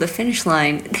came over the finish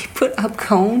line, they put up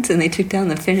cones and they took down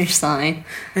the finish sign.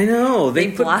 I know. They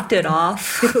blocked it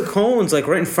off. They put cones right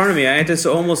in front of me. I had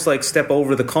to almost step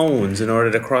over the cones in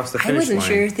order to cross the finish line. I wasn't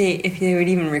sure if they would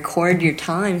even record your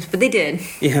times, but they did.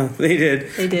 Yeah, they did.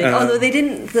 They did. Although they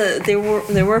didn't.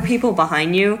 There were people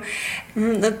behind you.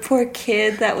 The poor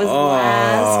kid that was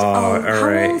last.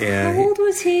 How old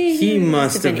was he? He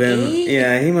must have been 8?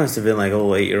 Yeah, he must have been a little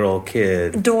 8-year-old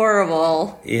kid.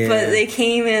 Adorable. Yeah. But they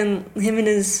came in. Him and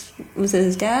was it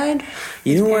his dad?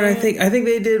 You know what? I think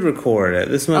they did record it.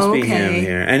 This must be him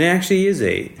here, and it actually is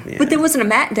 8. Yeah. But there wasn't a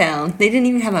mat down. They didn't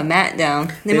even have a mat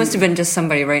down. They must have been just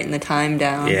somebody writing the time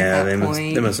down. Yeah, at that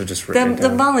point. They must have just written it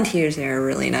down. The volunteers there are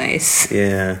really nice.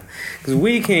 Yeah, because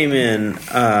we came in.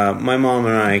 My mom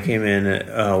and I came in at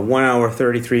 1 hour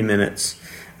 33 minutes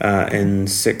and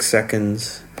 6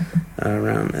 seconds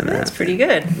around. And that's pretty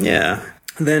good. Yeah.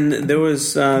 Then there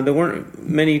weren't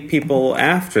many people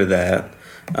after that,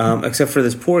 except for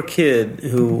this poor kid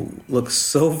who looked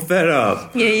so fed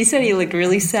up. Yeah, you said he looked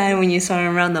really sad when you saw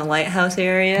him around the lighthouse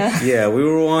area. Yeah, we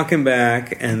were walking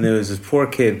back, and there was this poor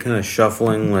kid kind of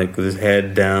shuffling, with his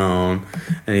head down,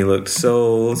 and he looked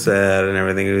so sad and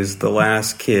everything. He was the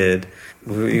last kid.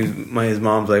 His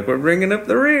mom's like, "We're bringing up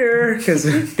the rear," because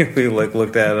we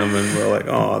looked at him and we're like,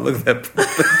 "Oh, look at that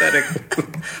pathetic."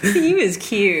 He was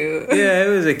cute. Yeah, it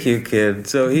was a cute kid.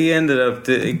 So he ended up.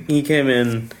 He came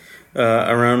in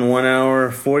around 1 hour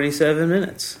 47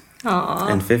 minutes. Aww.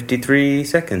 And 53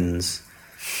 seconds.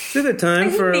 It's a good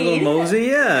time for a little mosey.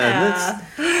 Yeah. That's,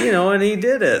 and he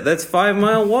did it. That's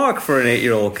 5-mile walk for an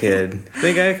 8-year-old kid.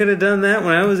 Think I could have done that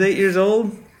when I was 8 years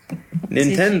old?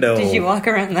 Nintendo. Did you walk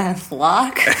around that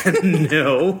block?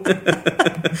 No.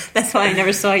 That's why I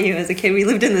never saw you as a kid. We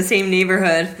lived in the same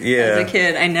neighborhood as a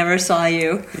kid. I never saw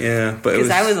you. Yeah, but because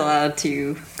I was allowed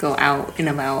to go out and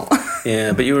about.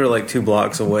 Yeah, but you were 2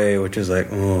 blocks away, which is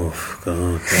oh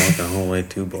god, walk the whole way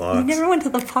 2 blocks. You never went to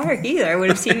the park either. I would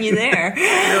have seen you there.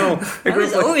 No, I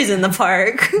was always in the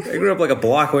park. I grew up a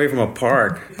block away from a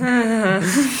park.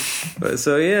 But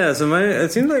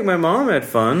it seems like my mom had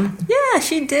fun. Yeah,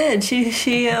 she did. She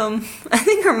I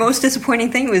think her most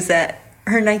disappointing thing was that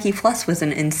her Nike Plus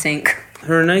wasn't in sync.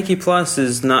 Her Nike Plus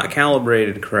is not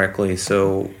calibrated correctly,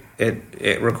 so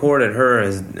it recorded her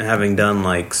as having done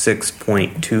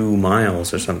 6.2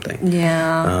 miles or something.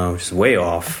 Yeah. Which is way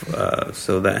off.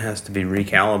 So that has to be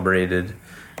recalibrated.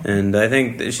 And I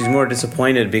think that she's more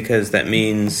disappointed because that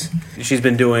means she's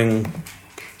been doing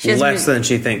less than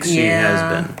she thinks she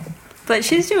has been. But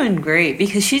she's doing great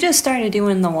because she just started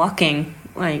doing the walking,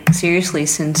 seriously,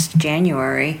 since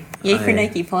January. Yay for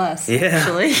Nike Plus,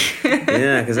 actually.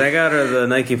 Yeah, because I got her the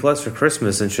Nike Plus for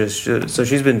Christmas, and so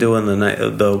she's been doing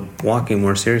the walking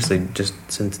more seriously just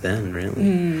since then,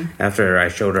 really. After I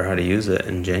showed her how to use it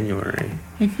in January.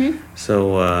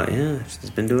 So, she's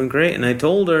been doing great. And I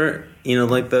told her,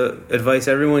 like the advice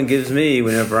everyone gives me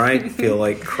whenever I feel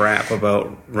like crap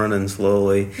about running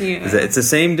slowly, is that it's the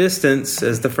same distance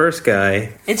as the first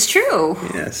guy. It's true.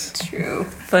 Yes. It's true.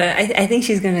 But I think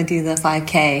she's going to do the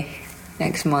 5K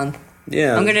next month.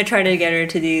 Yeah. I'm going to try to get her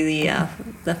to do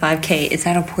the 5K. It's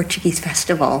at a Portuguese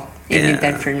festival in New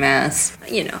Bedford, Mass.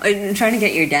 I'm trying to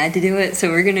get your dad to do it, so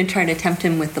we're going to try to tempt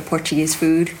him with the Portuguese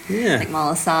food. Yeah. Like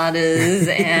malasadas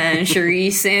and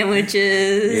chorizo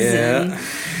sandwiches. Yeah.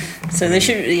 So they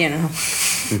should,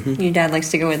 your dad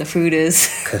likes to go where the food is.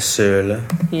 Caçula.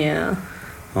 Yeah.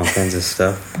 All kinds of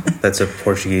stuff. That's a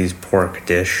Portuguese pork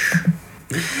dish.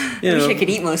 I wish I could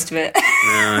eat most of it.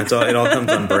 No, it all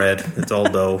comes on bread. It's all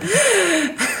dough.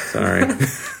 Sorry.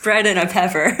 Bread and a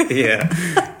pepper.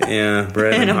 Yeah,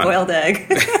 bread and a boiled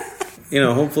egg.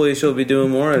 Hopefully she'll be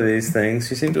doing more of these things.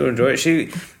 She seemed to enjoy it. She,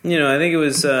 I think it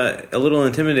was a little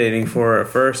intimidating for her at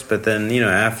first, but then,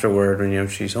 afterward, when,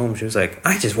 she's home, she was like,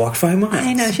 I just walked 5 miles.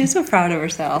 I know, she's so proud of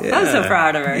herself. Yeah. I'm so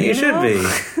proud of her. You should be.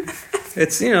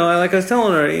 It's, like I was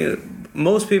telling her,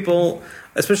 most people,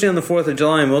 especially on the 4th of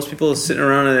July, most people are sitting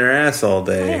around on their ass all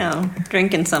day. I know,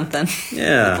 drinking something.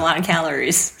 Yeah. With a lot of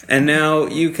calories. And now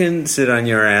you can sit on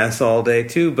your ass all day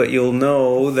too, but you'll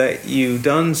know that you've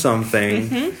done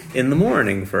something in the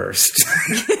morning first.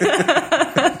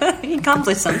 You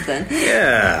accomplished something.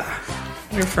 Yeah.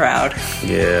 You're proud.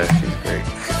 Yeah, she's great.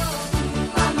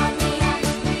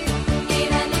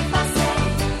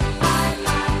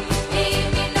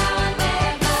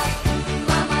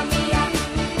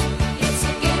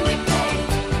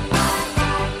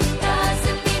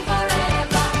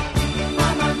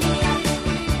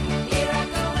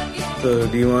 So,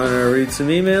 do you want to read some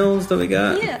emails that we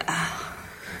got? Yeah.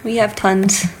 We have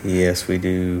tons. Yes, we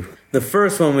do. The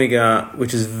first one we got,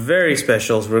 which is very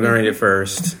special, so we're going to read it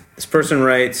first. This person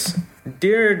writes,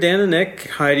 Dear Dan and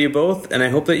Nick, hi to you both, and I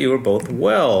hope that you are both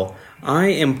well. I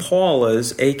am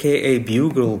Paula's, a.k.a.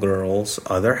 Bugle Girl's,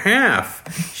 other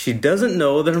half. She doesn't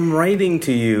know that I'm writing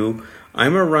to you.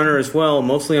 I'm a runner as well,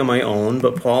 mostly on my own,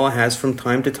 but Paula has from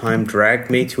time to time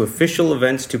dragged me to official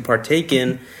events to partake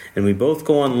in, and we both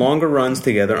go on longer runs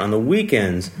together on the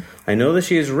weekends. I know that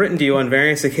she has written to you on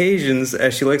various occasions,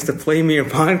 as she likes to play me your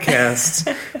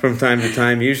podcasts from time to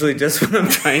time, usually just when I'm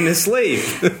trying to sleep.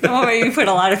 Oh, you put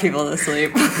a lot of people to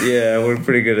sleep. Yeah, we're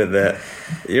pretty good at that.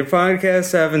 Your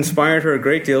podcasts have inspired her a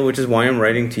great deal, which is why I'm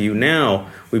writing to you now.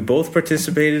 We both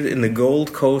participated in the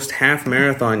Gold Coast Half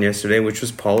Marathon yesterday, which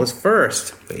was Paula's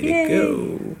first. Way to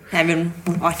go. I've been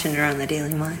watching her on the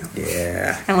Daily Mile.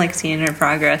 Yeah. I like seeing her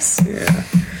progress. Yeah.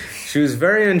 She was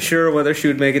very unsure whether she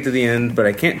would make it to the end, but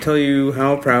I can't tell you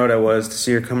how proud I was to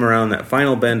see her come around that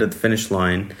final bend at the finish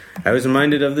line. I was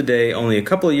reminded of the day only a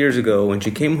couple of years ago when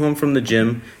she came home from the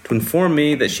gym to inform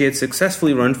me that she had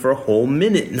successfully run for a whole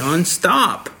minute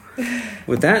non-stop.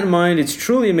 With that in mind, it's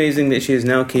truly amazing that she is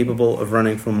now capable of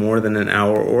running for more than an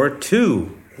hour or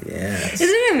two. Yes.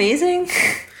 Isn't it amazing?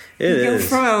 It you is.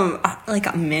 go from like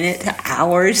a minute to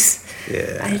hours.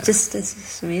 Yeah. It's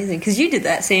just amazing because you did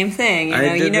that same thing.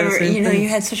 You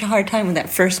had such a hard time with that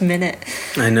first minute.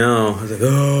 I know. I was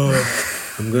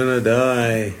like, I'm gonna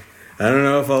die. I don't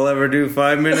know if I'll ever do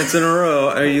 5 minutes in a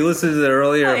row. You listened to the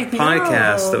earlier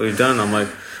podcast that we've done. I'm like,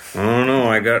 I don't know.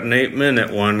 I got an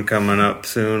 8-minute one coming up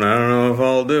soon. I don't know if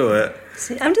I'll do it.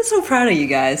 See, I'm just so proud of you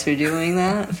guys for doing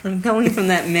that. From going from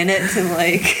that minute to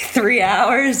like 3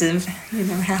 hours of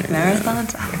half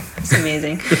marathons. Oh, it's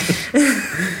amazing.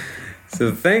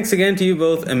 So thanks again to you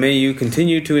both, and may you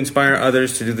continue to inspire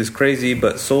others to do this crazy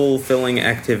but soul-filling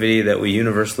activity that we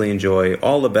universally enjoy.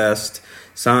 All the best.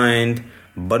 Signed,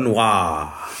 Benoit.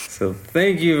 So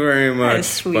thank you very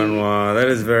much, Benoit. That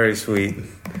is very sweet.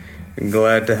 I'm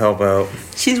glad to help out.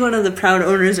 She's one of the proud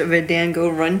owners of a Dan Go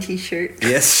Run t-shirt.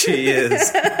 Yes, she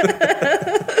is.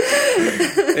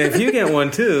 If you get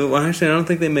one too, well, actually, I don't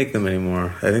think they make them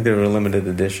anymore. I think they were a limited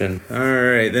edition. All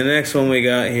right, the next one we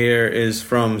got here is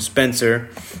from Spencer.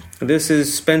 This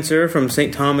is Spencer from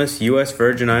St. Thomas, U.S.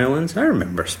 Virgin Islands. I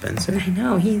remember Spencer. I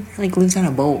know. He lives on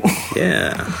a boat.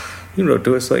 Yeah. He wrote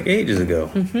to us ages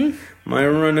ago. Mm-hmm. My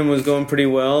running was going pretty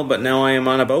well, but now I am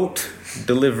on a boat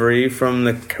delivery from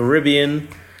the Caribbean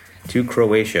to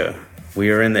Croatia. We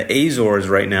are in the Azores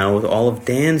right now with all of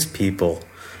Dan's people.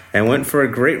 I went for a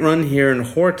great run here in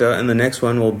Horta, and the next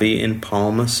one will be in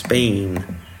Palma, Spain.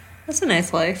 That's a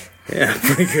nice life. Yeah,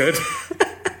 pretty good.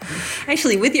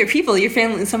 Actually, with your people, your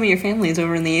family, some of your family is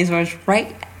over in the Azores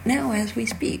right now as we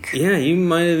speak. Yeah, you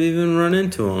might have even run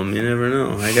into them. You never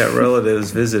know. I got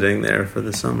relatives visiting there for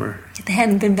the summer. They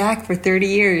hadn't been back for 30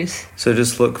 years. So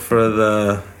just look for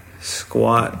the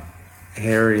squat,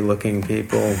 hairy-looking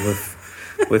people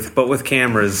with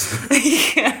cameras.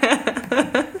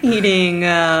 Eating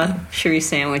sugary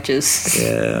sandwiches.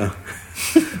 Yeah.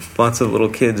 Lots of little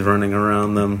kids running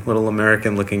around them. Little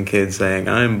American-looking kids saying,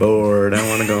 "I'm bored. I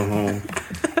want to go home."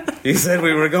 You said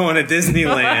we were going to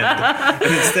Disneyland,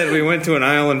 and instead we went to an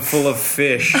island full of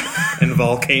fish and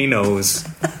volcanoes.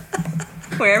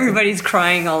 Where everybody's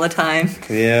crying all the time.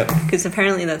 Yeah. Because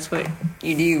apparently that's what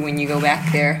you do when you go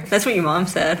back there. That's what your mom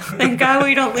said. Thank God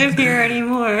we don't live here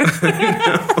anymore.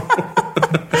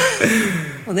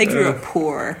 Well, they grew up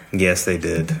poor. Yes, they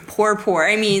did. Poor.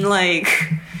 I mean, like,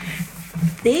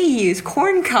 they use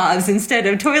corn cobs instead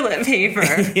of toilet paper.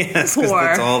 Yes, because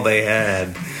that's all they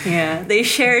had. Yeah, they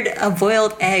shared a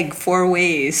boiled egg 4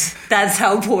 ways. That's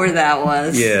how poor that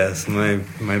was. Yes, my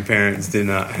parents did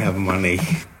not have money.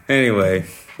 Anyway,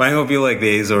 I hope you like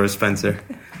the Azores, Spencer.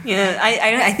 Yeah,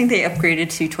 I think they upgraded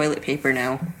to toilet paper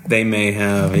now. They may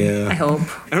have, yeah. I hope.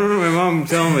 I remember my mom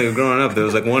telling me growing up there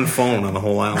was like one phone on the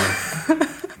whole island.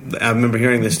 I remember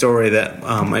hearing the story that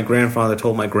my grandfather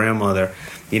told my grandmother,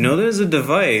 you know, there's a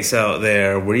device out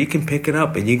there where you can pick it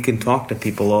up and you can talk to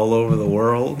people all over the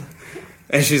world.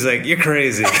 And she's like, you're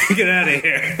crazy. Get out of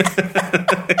here.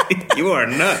 You are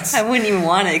nuts. I wouldn't even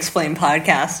want to explain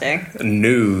podcasting.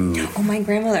 No. Oh, my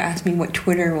grandmother asked me what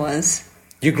Twitter was.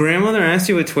 Your grandmother asked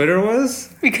you what Twitter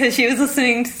was? Because she was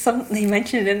listening to something. They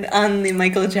mentioned it on the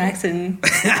Michael Jackson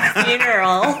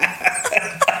funeral.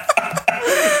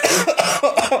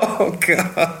 Oh,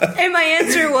 God. And my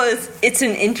answer was, it's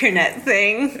an internet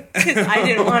thing. Because I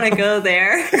didn't want to go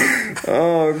there.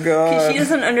 Oh, God. Because she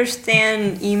doesn't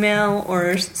understand email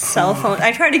or cell phone.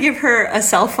 I tried to give her a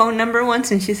cell phone number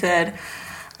once, and she said,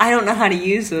 I don't know how to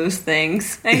use those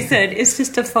things. I said, it's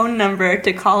just a phone number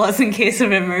to call us in case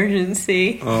of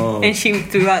emergency. Oh. And she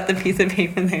threw out the piece of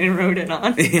paper that I wrote it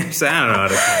on. Yes, I don't know how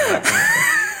to call that.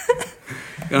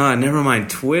 God, never mind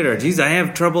Twitter. Jeez, I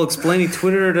have trouble explaining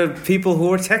Twitter to people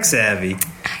who are tech savvy.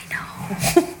 I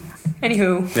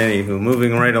know. Anywho,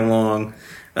 moving right along.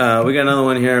 We got another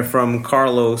one here from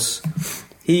Carlos.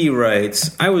 He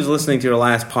writes, I was listening to your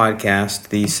last podcast,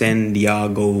 the San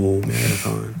Diego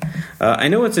Marathon. I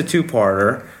know it's a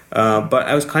two-parter, but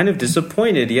I was kind of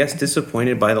disappointed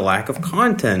by the lack of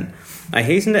content. I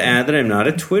hasten to add that I'm not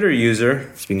a Twitter user,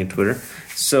 speaking of Twitter,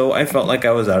 so I felt like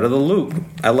I was out of the loop.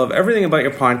 I love everything about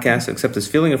your podcast except this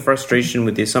feeling of frustration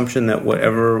with the assumption that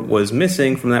whatever was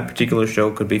missing from that particular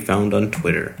show could be found on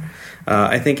Twitter.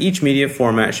 I think each media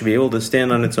format should be able to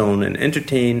stand on its own and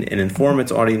entertain and inform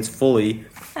its audience fully.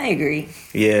 I agree.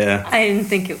 Yeah. I didn't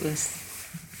think it was...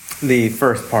 The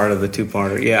first part of the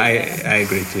two-parter. Yeah, I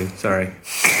agree too. Sorry,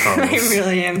 Carlos. I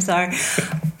really am sorry.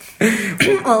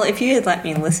 Well, if you had let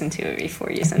me listen to it before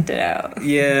you sent it out.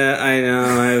 Yeah, I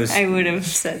know. I would have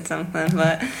said something,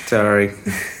 but... Sorry.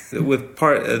 With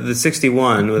episode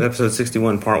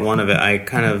 61, part 1 of it,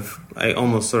 I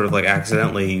almost sort of like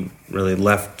accidentally really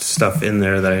left stuff in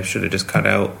there that I should have just cut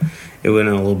out. It went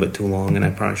a little bit too long, and I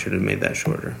probably should have made that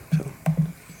shorter, so...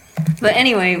 But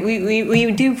anyway,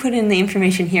 we do put in the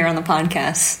information here on the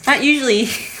podcast. Not usually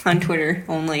on Twitter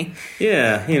only.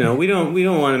 Yeah, we don't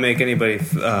want to make anybody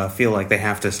feel like they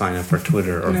have to sign up for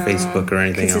Twitter or Facebook or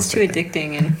anything else. Because it's too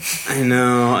addicting, and I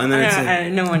know. And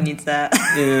then no one needs that.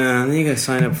 Yeah, and then you got to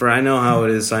sign up for. I know how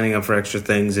it is signing up for extra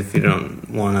things if you don't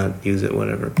want to use it,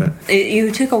 whatever. But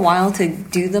you took a while to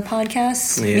do the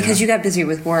podcast because you got busy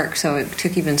with work, so it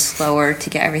took even slower to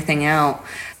get everything out.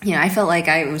 I felt like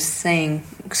I was saying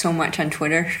so much on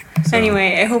Twitter. So,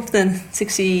 anyway, I hope the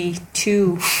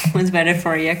 62 was better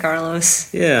for you,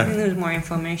 Carlos. Yeah. There's more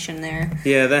information there.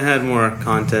 Yeah, that had more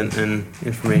content and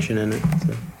information in it.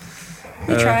 So.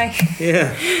 We try.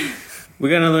 Yeah. We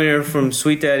got another here from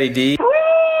Sweet Daddy D.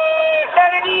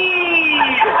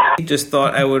 Just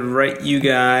thought I would write you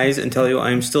guys and tell you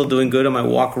I'm still doing good on my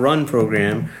walk-run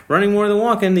program. Running more than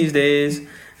walking these days.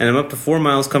 And I'm up to 4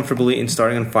 miles comfortably and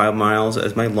starting on 5 miles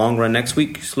as my long run next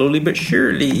week, slowly but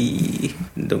surely.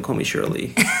 Don't call me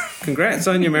Shirley. Congrats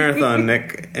on your marathon,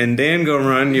 Nick. And Dan, go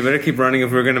run. You better keep running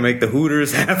if we're going to make the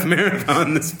Hooters half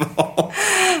marathon this fall.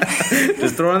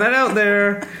 Just throwing that out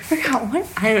there. I forgot what.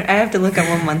 I have to look at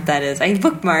what month that is. I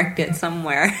bookmarked it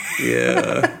somewhere.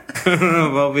 Yeah. I don't know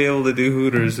if I'll be able to do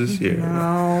Hooters this year.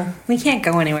 No. We can't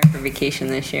go anywhere for vacation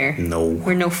this year. No.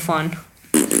 We're no fun.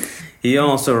 He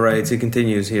also writes, he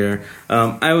continues here,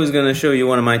 I was going to show you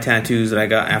one of my tattoos that I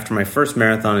got after my first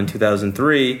marathon in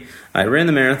 2003. I ran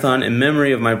the marathon in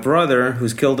memory of my brother,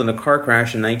 who's killed in a car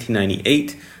crash in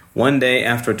 1998. One day,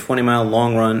 after a 20-mile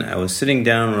long run, I was sitting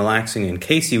down relaxing, and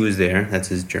Casey was there. That's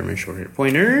his German short-haired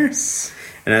pointer.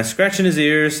 And I was scratching his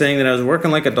ears, saying that I was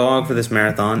working like a dog for this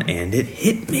marathon, and it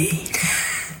hit me.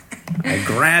 I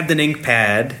grabbed an ink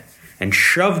pad and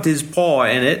shoved his paw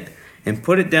in it and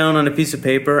put it down on a piece of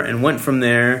paper and went from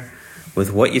there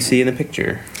with what you see in the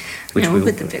picture.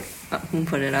 We'll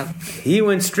put it up. He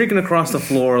went streaking across the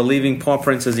floor, leaving paw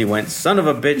prints as he went. Son of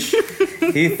a bitch.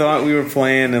 He thought we were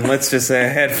playing, and let's just say I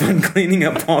had fun cleaning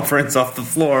up paw prints off the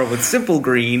floor with Simple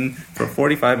Green for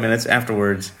 45 minutes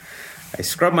afterwards. I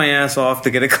scrubbed my ass off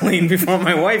to get it clean before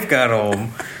my wife got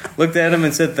home. Looked at him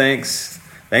and said thanks.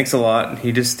 Thanks a lot.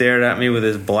 He just stared at me with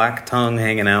his black tongue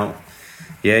hanging out.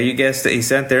 Yeah, you guessed it. He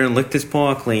sat there and licked his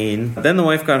paw clean. Then the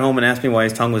wife got home and asked me why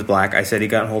his tongue was black. I said he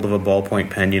got hold of a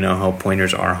ballpoint pen. You know how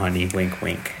pointers are, honey. Wink,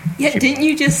 wink. Yeah, didn't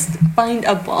you just find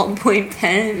a ballpoint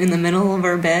pen in the middle of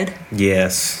our bed?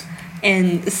 Yes.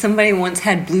 And somebody once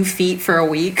had blue feet for a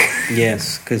week.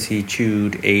 Yes, because he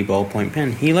chewed a ballpoint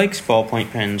pen. He likes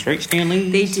ballpoint pens, right, Stanley?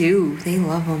 They do. They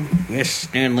love them. Yes,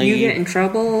 Stanley. You get in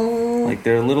trouble. Like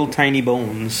they're little tiny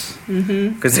bones.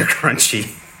 Mm-hmm. Because they're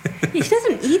crunchy. He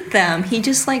doesn't eat them. He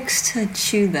just likes to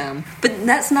chew them. But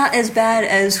that's not as bad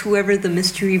as whoever the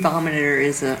mystery vomiter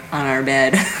is on our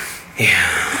bed.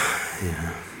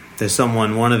 Yeah. There's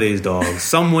one of these dogs,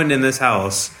 someone in this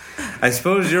house. I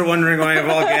suppose you're wondering why I've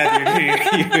all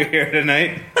gathered you here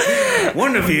tonight.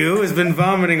 One of you has been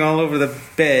vomiting all over the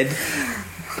bed.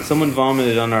 Someone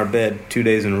vomited on our bed 2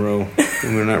 days in a row,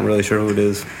 and we're not really sure who it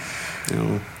is.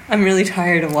 No. I'm really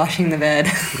tired of washing the bed.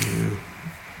 Yeah.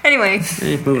 Anyway.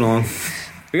 Moving along.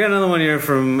 We got another one here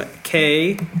from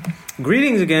Kay.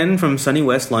 Greetings again from sunny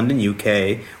West London,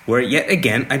 UK, where yet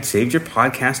again I'd saved your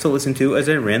podcast to listen to as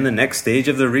I ran the next stage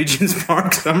of the Regent's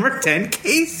Park Summer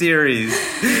 10K series.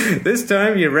 This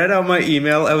time you read out my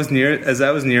email as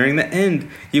I was nearing the end.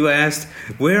 You asked,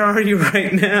 where are you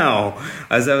right now?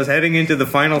 As I was heading into the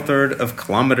final third of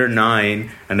kilometer 9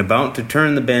 and about to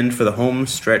turn the bend for the home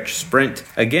stretch sprint.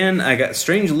 Again, I got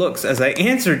strange looks as I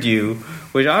answered you,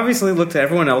 which obviously looked to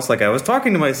everyone else like I was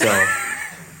talking to myself.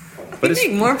 But I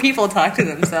think more people talk to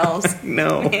themselves.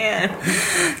 No. Yeah.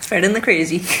 Spreading the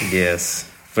crazy. Yes.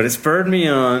 But it spurred me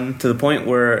on to the point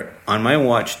where, on my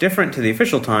watch, different to the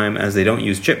official time as they don't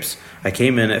use chips, I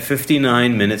came in at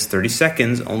 59 minutes 30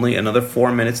 seconds, only another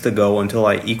 4 minutes to go until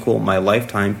I equal my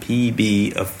lifetime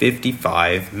PB of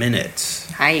 55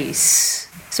 minutes. Nice.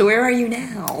 So where are you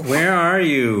now? Where are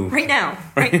you? Right now.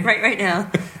 Right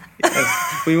now.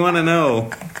 Yes, we want to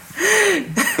know.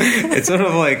 It's sort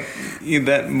of like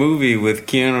that movie with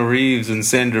Keanu Reeves and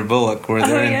Sandra Bullock where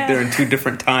they're in two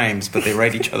different times, but they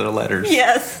write each other letters.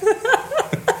 Yes. The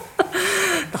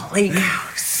lake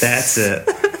house. That's it.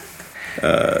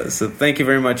 So thank you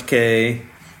very much, Kay.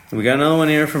 We got another one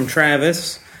here from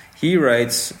Travis. He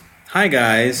writes, hi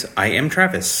guys, I am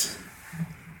Travis.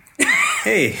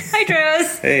 Hey. Hi,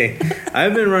 Travis. Hey.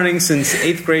 I've been running since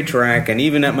 8th grade track, and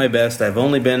even at my best, I've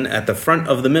only been at the front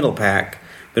of the middle pack.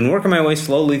 Been working my way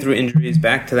slowly through injuries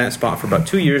back to that spot for about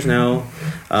 2 years now,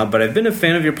 but I've been a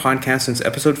fan of your podcast since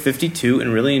episode 52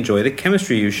 and really enjoy the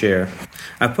chemistry you share.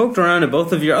 I've poked around at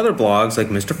both of your other blogs like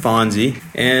Mr. Fonzie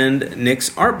and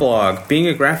Nick's art blog. Being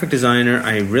a graphic designer,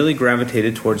 I really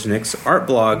gravitated towards Nick's art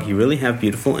blog. You really have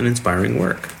beautiful and inspiring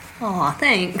work. Aw,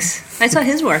 thanks. I saw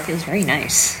his work. It was very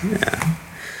nice. Yeah.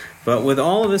 But with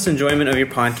all of this enjoyment of your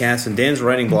podcast and Dan's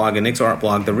writing blog and Nick's art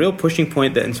blog, the real pushing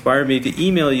point that inspired me to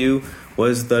email you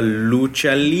was the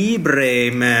Lucha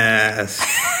Libre mask.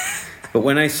 But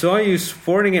when I saw you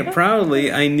sporting it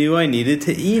proudly, I knew I needed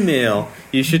to email.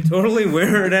 You should totally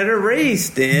wear it at a race,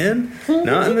 Dan.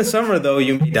 Not in the summer, though.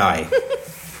 You may die.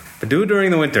 But do it during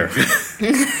the winter.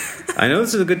 I know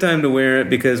this is a good time to wear it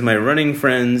because my running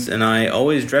friends and I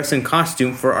always dress in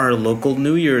costume for our local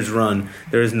New Year's run.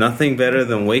 There is nothing better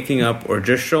than waking up or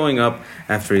just showing up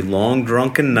after a long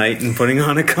drunken night and putting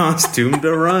on a costume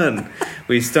to run.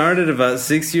 We started about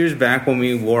 6 years back when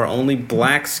we wore only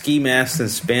black ski masks and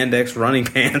spandex running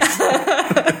pants.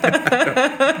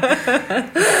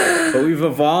 But we've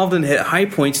evolved and hit high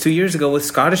points 2 years ago with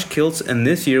Scottish kilts and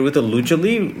this year with the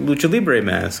Lucha Libre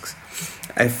masks.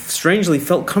 I strangely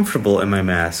felt comfortable in my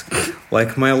mask,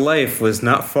 like my life was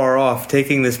not far off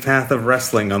taking this path of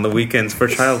wrestling on the weekends for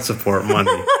child support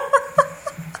money.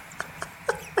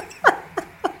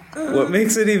 What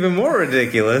makes it even more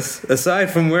ridiculous,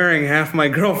 aside from wearing half my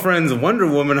girlfriend's Wonder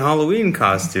Woman Halloween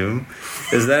costume,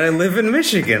 is that I live in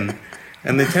Michigan,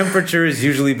 and the temperature is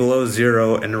usually below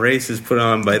 0, and a race is put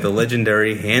on by the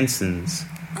legendary Hansons.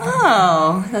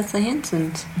 Oh, that's the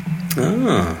Hansons.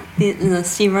 Oh. The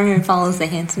Steve Runner follows the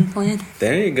Hanson plan.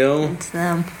 There you go. It's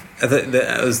them.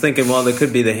 I was thinking, well, there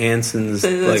could be the Hansons.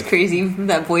 That's crazy.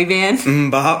 That boy band.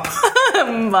 Mbop.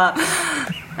 Mbop.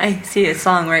 I see a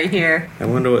song right here. I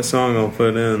wonder what song I'll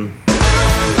put in.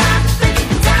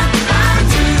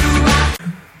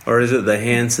 Or is it the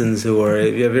Hansons who are...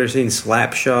 Have you ever seen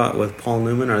Slapshot with Paul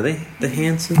Newman? Are they the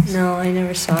Hansons? No, I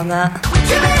never saw that.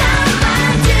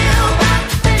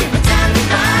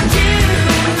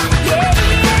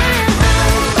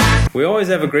 We always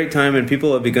have a great time, and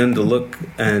people have begun to look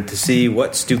to see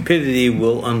what stupidity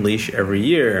will unleash every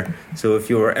year. So if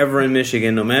you are ever in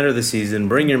Michigan, no matter the season,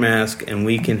 bring your mask, and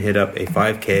we can hit up a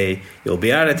 5K. You'll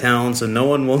be out of town, so no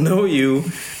one will know you,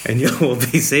 and you will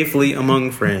be safely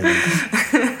among friends.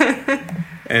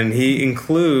 And he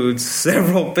includes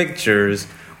several pictures,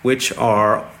 which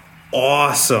are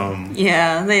awesome.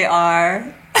 Yeah, they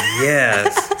are.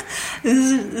 Yes.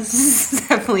 This is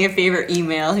definitely a favorite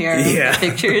email here. Yeah.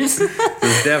 Pictures.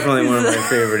 It's definitely one of my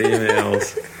favorite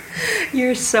emails.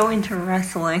 You're so into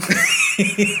wrestling.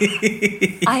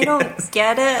 I don't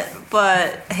get it,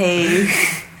 but hey,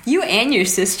 you and your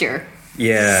sister.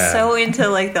 Yeah. So into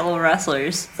like the old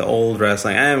wrestlers. The old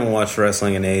wrestling. I haven't watched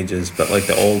wrestling in ages, but like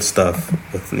the old stuff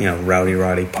with, Rowdy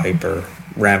Roddy Piper,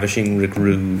 Ravishing Rick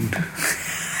Rude.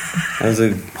 I was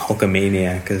a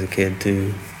Hulkamaniac as a kid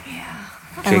too.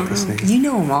 Jake the Snake. You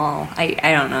know them all. I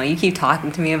don't know. You keep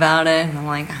talking to me about it, and I'm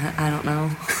like, I don't know.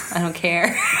 I don't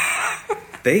care.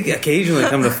 They occasionally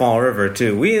come to Fall River,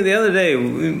 too. The other day,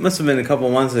 it must have been a couple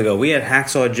months ago, we had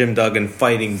Hacksaw Jim Duggan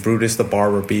fighting Brutus the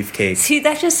Barber Beefcake. See,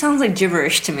 that just sounds like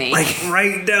gibberish to me. Like,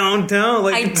 right downtown.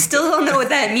 Like, I still don't know what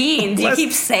that means. You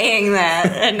keep saying that,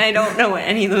 and I don't know what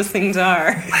any of those things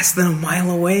are. Less than a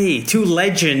mile away. Two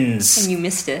legends. And you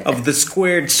missed it. Of the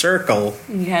squared circle.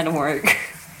 You had to work.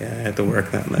 Yeah, I had to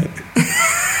work that night.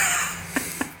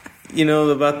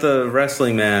 About the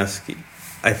wrestling mask,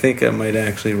 I think I might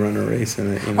actually run a race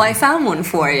in it. Well, I found one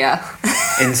for you.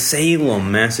 In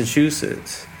Salem,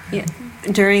 Massachusetts. Yeah,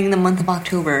 during the month of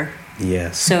October.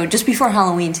 Yes. So just before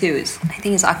Halloween, too. I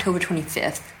think it's October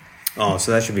 25th. Oh,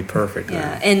 so that should be perfect.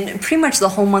 Yeah, and pretty much the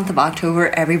whole month of October,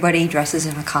 everybody dresses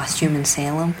in a costume in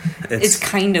Salem. It's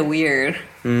kind of weird.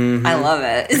 Mm-hmm. I love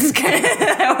it. It's kind of...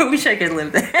 I wish I could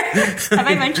live there. Have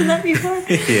I mentioned that before?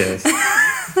 Yes.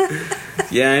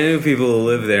 Yeah, I knew people who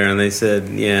live there, and they said,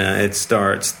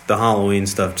 the Halloween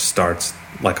stuff starts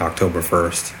like October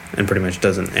 1st, and pretty much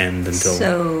doesn't end until...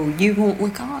 So you won't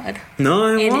look odd. No,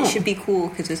 I won't. And it should be cool,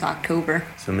 because it's October.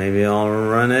 So maybe I'll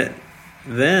run it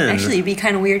then. Actually, it'd be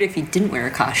kind of weird if you didn't wear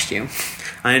a costume.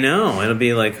 I know. It'll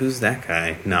be like, who's that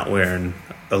guy not wearing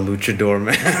a luchador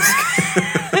mask?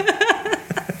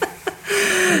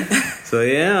 So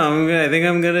yeah, I think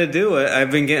I'm gonna do it.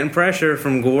 I've been getting pressure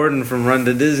from Gordon from Run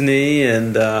to Disney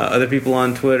and other people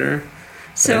on Twitter.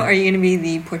 So are you gonna be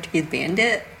the Portuguese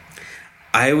bandit?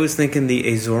 I was thinking the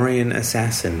Azorian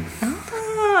assassin.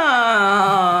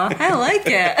 Oh, I like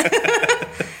it.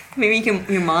 Maybe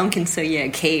your mom can sew you a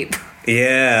cape.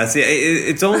 Yeah, see,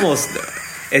 it's almost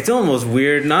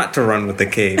weird not to run with the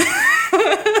cape.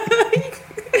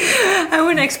 I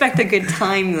wouldn't expect a good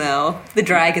time, though. The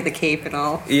drag of the cape and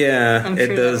all. Yeah, I'm sure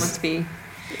it does. That must be.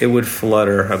 It would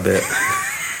flutter a bit.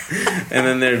 And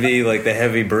then there'd be like the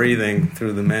heavy breathing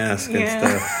through the mask and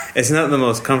stuff. It's not the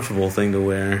most comfortable thing to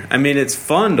wear. I mean, it's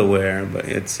fun to wear, but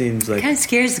it seems like... It kind of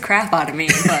scares the crap out of me,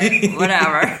 but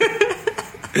whatever.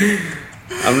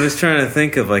 I'm just trying to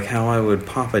think of like how I would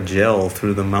pop a gel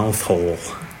through the mouth hole.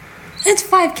 It's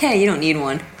 5K. You don't need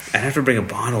one. I'd have to bring a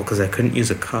bottle because I couldn't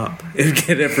use a cup. It would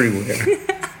get everywhere.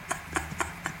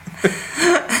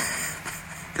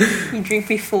 You drink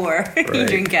before. Right. You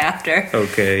drink after.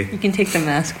 Okay. You can take the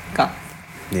mask off.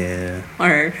 Yeah.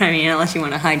 Or, unless you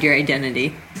want to hide your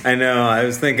identity. I know. I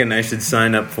was thinking I should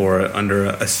sign up for it under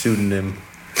a pseudonym.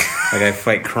 Like I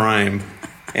fight crime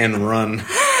and run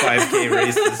 5K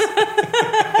races.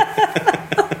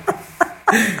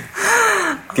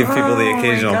 Give people the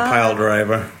occasional pile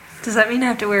driver. Does that mean I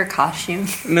have to wear a costume?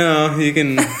 No, you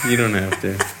don't have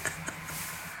to.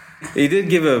 He did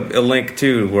give a link,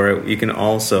 too, where you can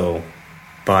also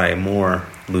buy more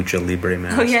Lucha Libre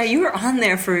masks. Oh, yeah, you were on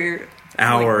there for...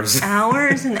 hours. Like,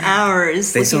 hours and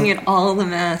hours looking at all the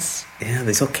masks. Yeah,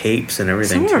 they sell capes and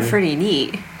everything, Some are pretty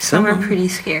neat. Some are pretty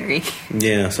scary.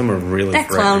 Yeah, some are really That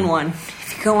clown one.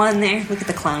 If you go on there, look at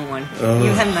the clown one.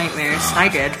 You have nightmares. I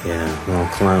did. Yeah, well,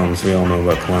 clowns. We all know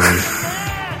about clowns.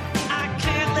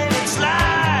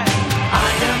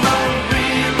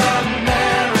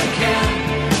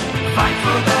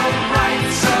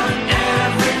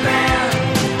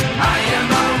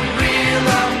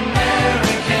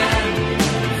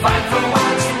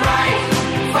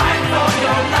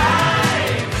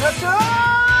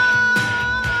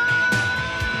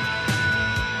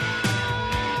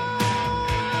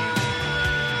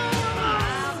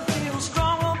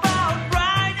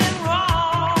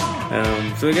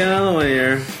 So we got another one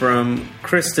here from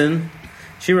Kristen.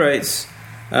 She writes,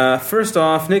 first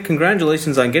off, Nick,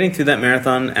 congratulations on getting through that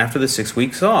marathon after the 6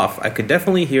 weeks off. I could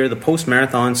definitely hear the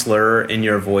post-marathon slur in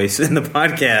your voice in the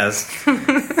podcast.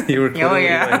 You were clearly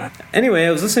like... Anyway, I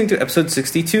was listening to episode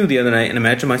 62 the other night, and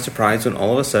imagine my surprise when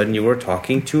all of a sudden you were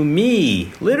talking to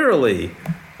me. Literally.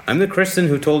 I'm the Kristen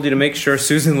who told you to make sure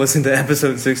Susan listened to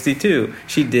episode 62.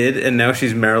 She did, and now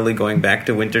she's merrily going back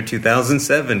to winter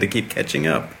 2007 to keep catching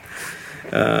up.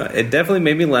 It definitely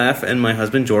made me laugh, and my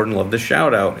husband Jordan loved the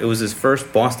shout-out. It was his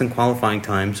first Boston qualifying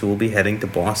time, so we'll be heading to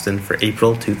Boston for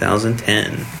April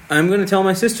 2010. I'm going to tell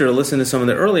my sister to listen to some of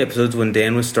the early episodes when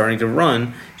Dan was starting to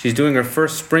run. She's doing her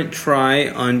first sprint try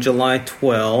on July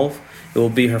 12. It will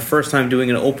be her first time doing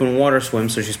an open water swim,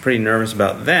 so she's pretty nervous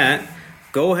about that.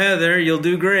 Go Heather, you'll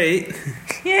do great.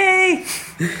 Yay!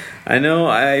 I know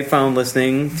I found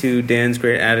listening to Dan's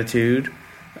great attitude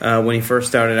when he first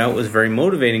started out was very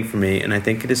motivating for me, and I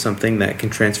think it is something that can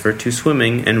transfer to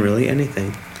swimming and really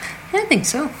anything. I think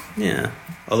so. Yeah.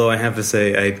 Although I have to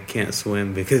say I can't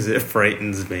swim because it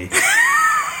frightens me.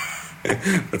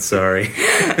 But sorry.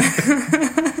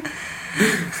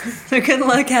 So good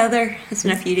luck, Heather. It's in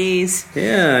a few days.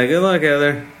 Yeah, good luck,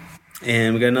 Heather.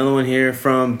 And we got another one here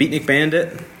from Beatnik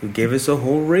Bandit, who gave us a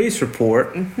whole race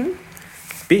report. Mm-hmm.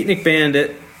 Beatnik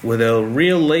Bandit with a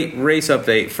real late race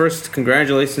update. First,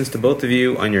 congratulations to both of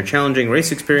you on your challenging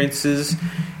race experiences.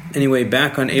 Anyway,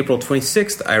 back on April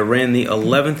 26th, I ran the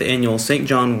 11th annual St.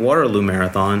 John Waterloo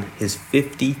Marathon, his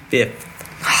 55th.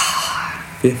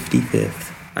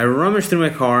 55th. I rummaged through my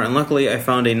car, and luckily I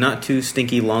found a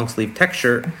not-too-stinky long-sleeve tech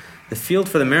shirt. The field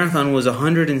for the marathon was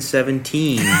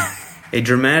 117. A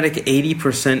dramatic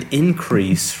 80%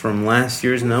 increase from last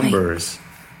year's numbers.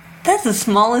 That's the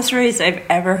smallest race I've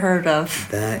ever heard of.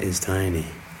 That is tiny.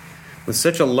 With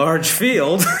such a large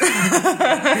field,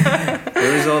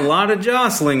 there was a lot of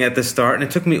jostling at the start, and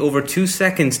it took me over 2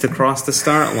 seconds to cross the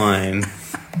start line.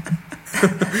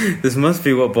 This must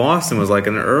be what Boston was like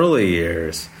in the early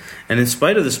years. And in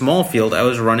spite of the small field, I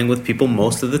was running with people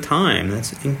most of the time.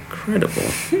 That's incredible.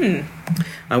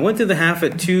 I went through the half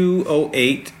at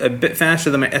 2:08, a bit faster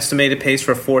than my estimated pace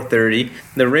for 4:30.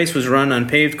 The race was run on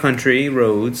paved country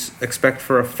roads. Expect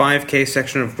for a 5K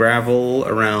section of gravel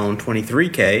around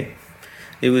 23K.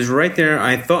 It was right there.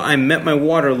 I thought I met my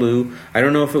Waterloo. I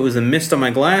don't know if it was the mist on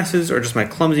my glasses or just my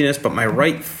clumsiness, but my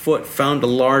right foot found a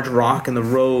large rock in the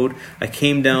road. I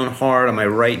came down hard on my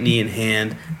right knee and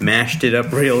hand, mashed it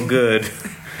up real good.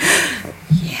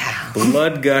 Yeah.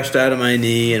 Blood gushed out of my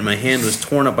knee, and my hand was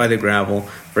torn up by the gravel.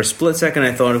 For a split second,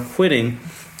 I thought of quitting.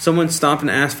 Someone stopped and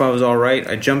asked if I was all right.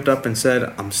 I jumped up and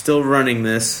said, "I'm still running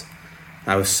this."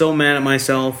 I was so mad at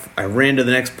myself, I ran to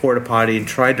the next porta potty and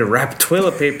tried to wrap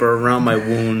toilet paper around my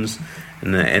wounds,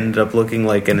 and I ended up looking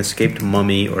like an escaped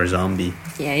mummy or zombie.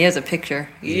 Yeah, he has a picture.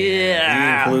 He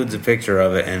includes a picture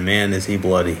of it, and man, is he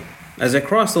bloody. As I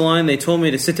crossed the line, they told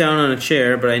me to sit down on a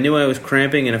chair, but I knew I was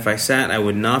cramping, and if I sat, I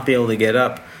would not be able to get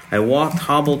up. I walked,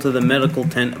 hobbled to the medical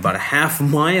tent about a half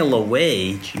mile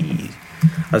away. Jeez.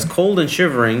 I was cold and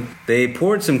shivering. They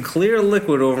poured some clear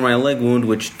liquid over my leg wound,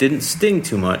 which didn't sting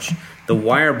too much. The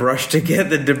wire brush to get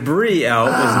the debris out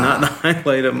was not the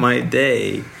highlight of my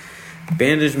day.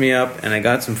 Bandaged me up, and I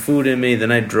got some food in me.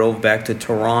 Then I drove back to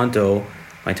Toronto.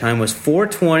 My time was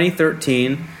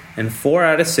 4:20:13, and 4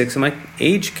 out of 6 in my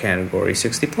age category,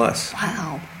 60 plus.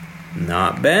 Wow.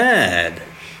 Not bad.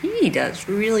 He does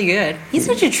really good. He's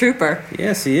such a trooper.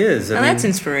 Yes, he is. Now that's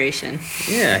inspiration.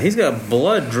 Yeah, he's got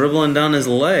blood dribbling down his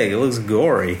leg. It looks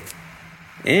gory.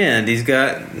 And he's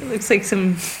got... It looks like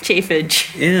some chafage.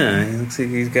 Yeah, it looks like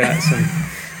he's got some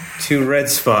 2 red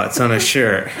spots on his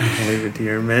shirt. I'll leave it to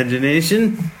your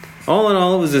imagination. All in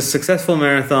all, it was a successful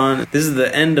marathon. This is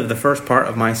the end of the first part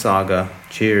of my saga.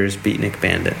 Cheers, Beatnik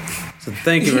Bandit. So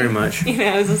thank you very much.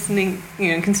 I was listening,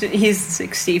 he's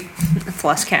 60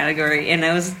 plus category, and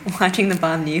I was watching the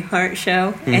Bob Newhart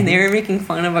show, and they were making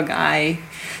fun of a guy.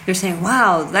 They're saying,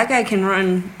 wow, that guy can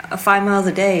run 5 miles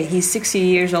a day. He's 60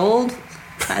 years old.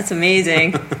 That's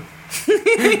amazing.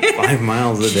 5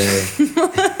 miles a day.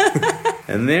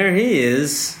 And there he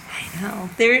is. I know.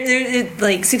 They're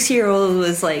like 60-year-old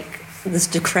was like this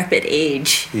decrepit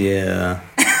age. Yeah.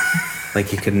 Like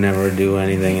he could never do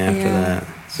anything after that.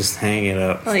 Just hang it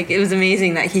up. Like, it was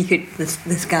amazing that he could,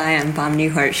 this guy on Bob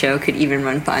Newhart show could even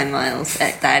run 5 miles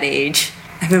at that age.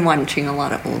 I've been watching a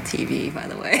lot of old TV, by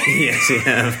the way. Yes, you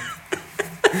have.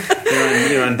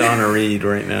 You're on Donna Reed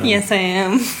right now. Yes, I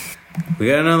am. We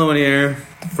got another one here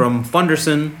from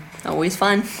Funderson. Always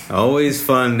fun. Always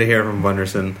fun to hear from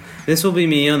Funderson. This will be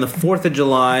me on the 4th of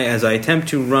July as I attempt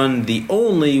to run the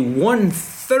only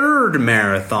 1/3 third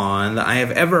marathon that I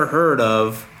have ever heard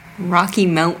of. Rocky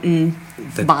Mountain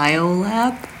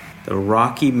Biolab? The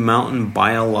Rocky Mountain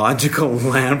Biological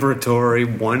Laboratory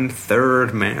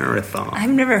 1/3 marathon.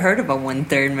 I've never heard of a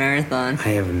 1/3 marathon.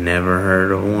 I have never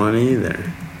heard of one either.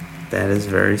 That is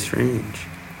very strange.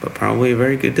 But probably a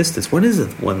very good distance. What is a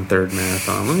 1/3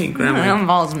 marathon? Let me grab It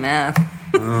involves math.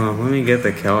 Oh, let me get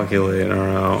the calculator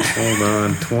out. Hold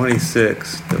on.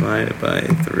 26 divided by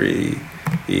 3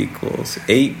 equals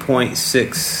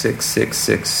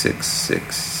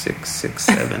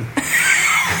 8.666666667.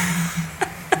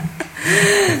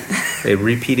 A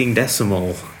repeating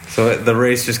decimal. So the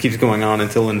race just keeps going on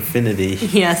until infinity.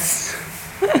 Yes.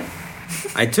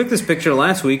 I took this picture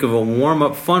last week of a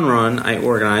warm-up fun run I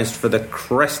organized for the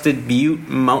Crested Butte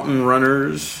Mountain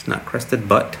Runners. Not Crested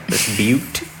Butte, that's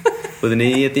Butte, with an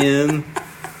E at the end.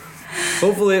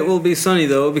 Hopefully it will be sunny,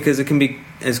 though, because it can be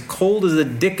as cold as the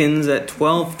Dickens at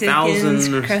 12,000...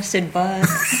 Dickens, Crested Butte.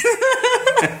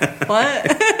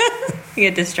 What? You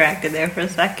get distracted there for a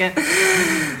second.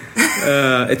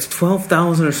 It's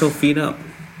 12,000 or so feet up.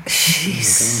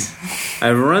 Jeez.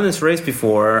 I've run this race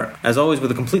before, as always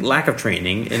with a complete lack of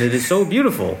training, and it is so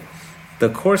beautiful. The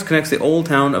course connects the old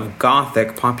town of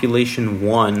Gothic, population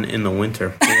 1, in the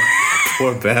winter.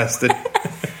 Poor bastard.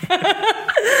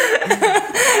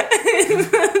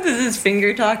 Does his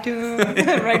finger talk to him?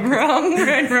 Right, wrong.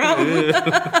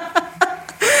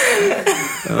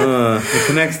 It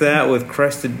connects that with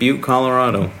Crested Butte,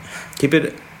 Colorado. Keep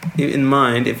it in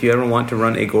mind if you ever want to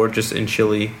run a gorgeous and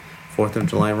chilly 4th of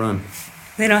July run.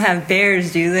 They don't have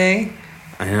bears, do they?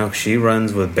 I know, she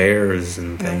runs with bears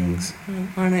and things. I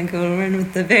want to go run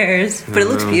with the bears. But it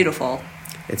looks beautiful.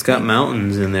 It's got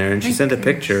mountains in there, and she sent a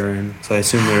picture, and so I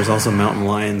assume there's also mountain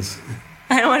lions.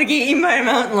 I don't want to get eaten by a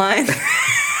mountain lion.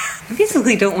 I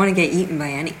basically don't want to get eaten by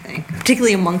anything,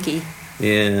 particularly a monkey.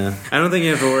 Yeah. I don't think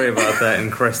you have to worry about that in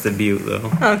Crested Butte,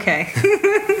 though. Okay.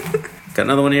 Got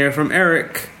another one here from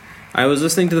Eric. I was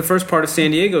listening to the first part of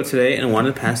San Diego today and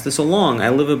wanted to pass this along. I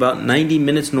live about 90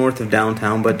 minutes north of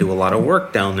downtown, but do a lot of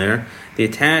work down there. The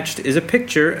attached is a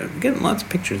picture. I'm getting lots of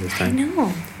pictures this time. I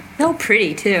know. They're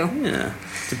pretty, too. Yeah.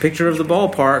 It's a picture of the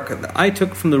ballpark that I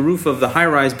took from the roof of the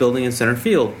high-rise building in center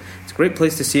field. It's a great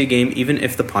place to see a game, even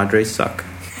if the Padres suck.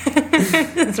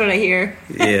 That's what I hear.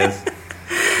 Yes.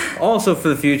 Also, for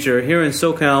the future, here in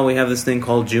SoCal, we have this thing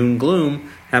called June Gloom.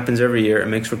 Happens every year. It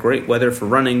makes for great weather for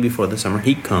running before the summer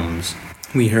heat comes.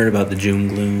 We heard about the June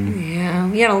Gloom. Yeah,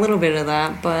 we had a little bit of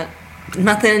that, but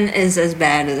nothing is as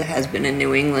bad as it has been in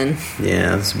New England.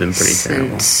 Yeah, it's been pretty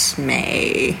terrible. Since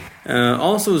May.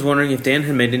 Also was wondering if Dan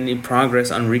had made any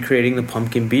progress on recreating the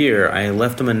pumpkin beer. I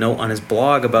left him a note on his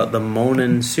blog about the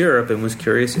Monin syrup and was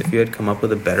curious if you had come up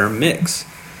with a better mix.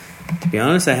 To be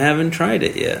honest, I haven't tried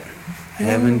it yet. I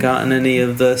haven't gotten any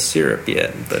of the syrup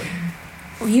yet, but...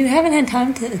 Well, you haven't had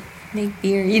time to make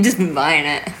beer. You've just been buying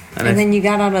it. And then you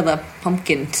got out of the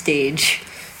pumpkin stage.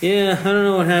 Yeah, I don't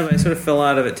know what happened. I sort of fell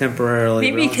out of it temporarily.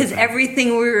 Maybe because everything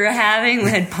we were having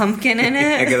had pumpkin in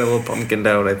it. I got a little pumpkined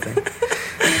out, I think.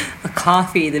 The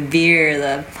coffee, the beer,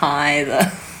 the pie,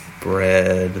 the...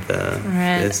 bread,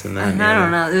 this and that. I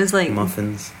don't know. It was like...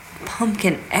 muffins.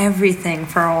 Pumpkin everything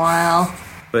for a while.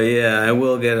 But yeah, I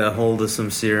will get a hold of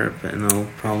some syrup, and I'll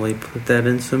probably put that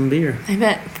in some beer. I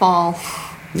bet fall.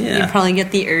 Yeah. You'll probably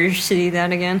get the urge to do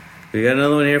that again. We got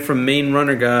another one here from Maine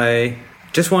Runner Guy.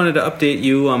 Just wanted to update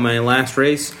you on my last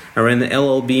race. I ran the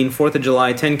LL Bean 4th of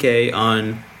July 10K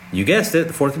on, you guessed it,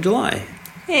 the 4th of July.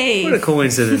 Hey. What a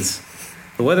coincidence.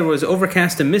 The weather was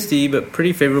overcast and misty, but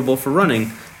pretty favorable for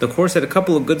running. The course had a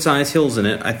couple of good-sized hills in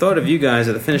it. I thought of you guys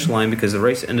at the finish line because the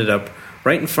race ended up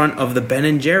right in front of the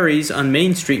Ben & Jerry's on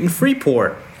Main Street in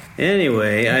Freeport.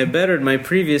 Anyway, I bettered my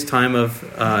previous time of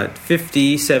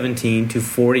 50:17 to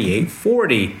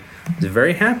 48:40. I was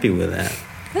very happy with that.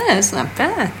 Yeah, it's not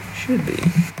bad. Should be.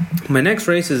 My next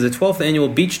race is the 12th annual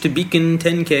Beach to Beacon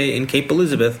 10K in Cape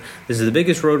Elizabeth. This is the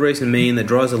biggest road race in Maine that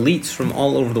draws elites from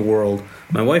all over the world.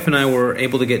 My wife and I were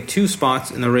able to get 2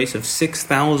 spots in the race of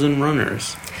 6,000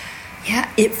 runners. Yeah,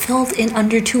 it filled in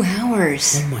under 2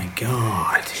 hours. Oh my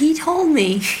God. He told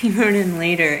me, he wrote in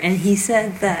later, and he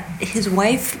said that his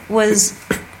wife was,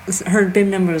 her bib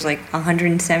number was like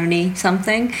 170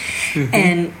 something,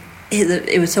 and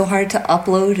it was so hard to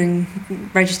upload and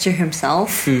register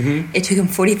himself. It took him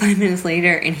 45 minutes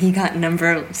later, and he got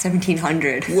number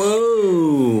 1,700.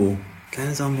 Whoa! That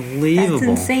is unbelievable.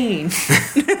 That's insane.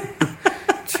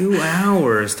 2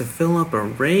 hours to fill up a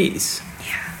race.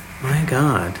 Yeah. My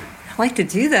God. I'd like to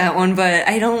do that one, but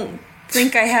I don't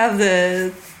think I have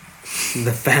the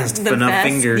fast enough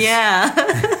fingers. Yeah.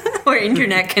 Or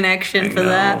internet connection for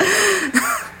that.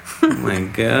 Oh my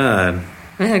God.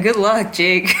 Good luck,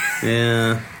 Jake.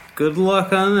 Yeah. Good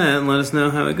luck on that, and let us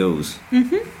know how it goes.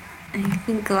 Mm-hmm. I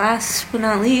think last but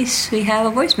not least, we have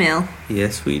a voicemail.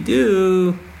 Yes, we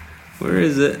do. Where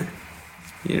is it?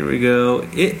 Here we go.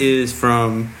 It is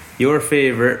from your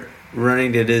favorite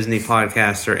Running to Disney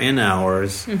podcaster and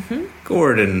ours,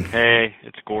 Gordon. Hey,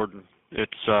 it's Gordon.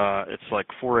 It's like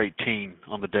 4:18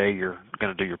 on the day you're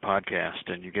going to do your podcast,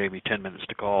 and you gave me 10 minutes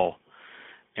to call,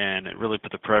 and it really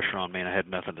put the pressure on me, and I had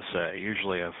nothing to say.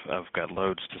 Usually I've got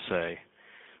loads to say,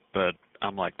 but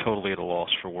I'm like totally at a loss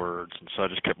for words, and so I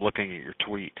just kept looking at your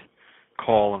tweet,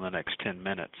 call in the next 10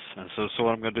 minutes. And so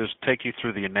what I'm going to do is take you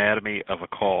through the anatomy of a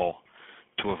call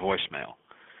to a voicemail.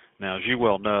 Now, as you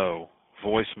well know,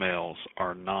 voicemails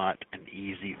are not an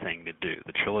easy thing to do.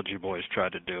 The Trilogy Boys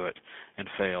tried to do it and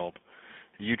failed.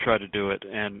 You tried to do it,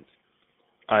 and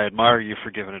I admire you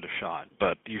for giving it a shot.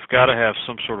 But you've got to have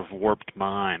some sort of warped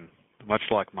mind,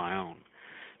 much like my own,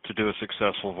 to do a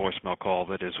successful voicemail call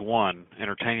that is, one,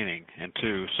 entertaining, and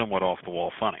two, somewhat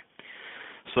off-the-wall funny.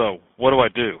 So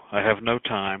what do? I have no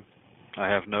time. I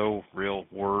have no real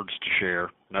words to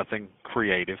share, nothing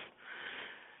creative.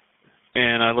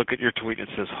 And I look at your tweet and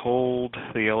it says, hold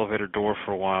the elevator door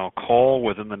for a while, call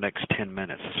within the next 10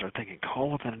 minutes. I start thinking,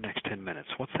 call within the next 10 minutes.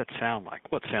 What's that sound like?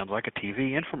 What sounds like a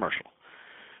TV infomercial?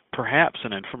 Perhaps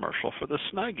an infomercial for the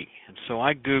Snuggie. And so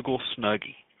I Google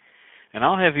Snuggie. And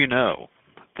I'll have you know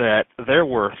that there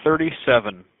were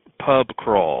 37 pub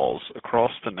crawls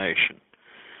across the nation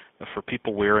for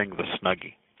people wearing the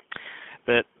Snuggie.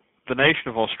 That the nation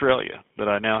of Australia, that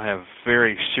I now have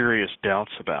very serious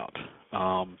doubts about,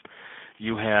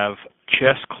 you have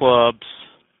chess clubs,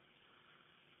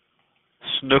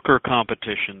 snooker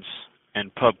competitions,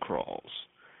 and pub crawls.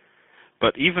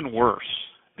 But even worse,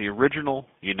 the original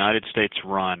United States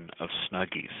run of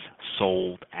Snuggies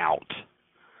sold out.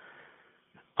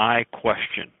 I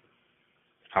question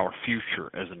our future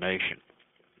as a nation.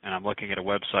 And I'm looking at a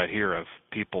website here of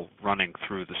people running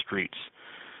through the streets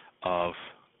of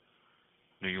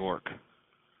New York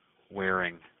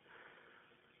wearing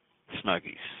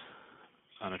Snuggies.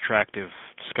 An attractive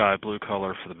sky blue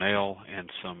color for the male and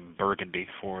some burgundy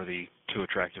for the two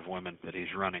attractive women that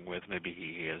he's running with.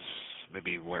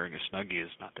 Maybe wearing a Snuggie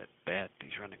is not that bad.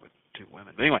 He's running with two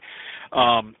women. But anyway,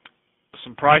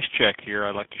 some price check here.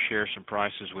 I'd like to share some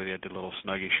prices with you. I did a little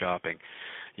Snuggie shopping.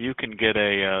 You can get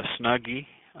a Snuggie,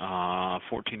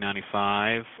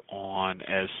 $14.95 on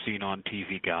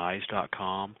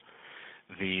asseenontVguys.com.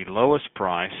 The lowest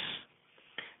price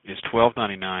is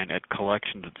 $12.99 at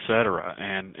Collections, etc.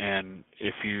 And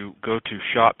if you go to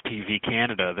Shop TV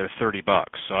Canada, they're $30.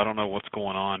 So I don't know what's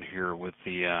going on here with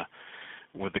the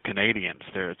Canadians.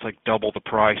 It's like double the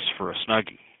price for a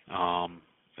Snuggie.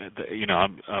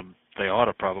 They ought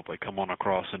to probably come on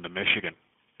across into Michigan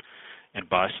and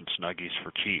buy some Snuggies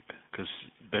for cheap, because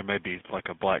there may be like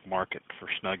a black market for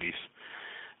Snuggies.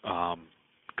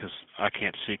 Because I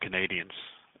can't see Canadians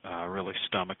really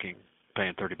stomaching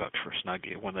paying $30 for a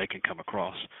Snuggie when they can come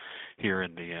across here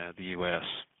in the U.S.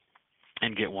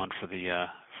 and get one for the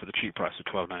cheap price of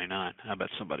 $12.99. I bet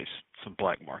some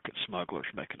black market smugglers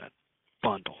making a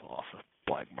bundle off of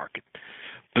black market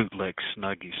bootleg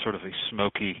Snuggies, sort of a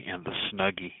Smokey and the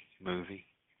Snuggie movie,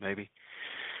 maybe.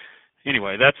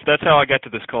 Anyway, that's how I got to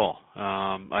this call.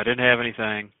 I didn't have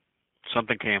anything.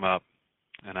 Something came up,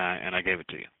 and I gave it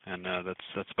to you. And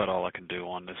that's about all I can do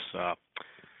on this.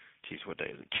 What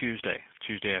day is it?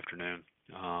 Tuesday afternoon.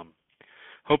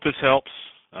 Hope this helps.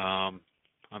 I'm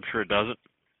sure it doesn't,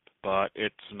 but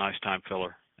it's a nice time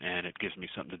filler, and it gives me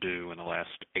something to do in the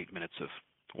last 8 minutes of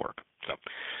work. So,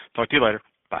 talk to you later.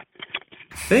 Bye.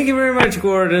 Thank you very much,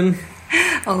 Gordon.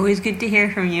 Always good to hear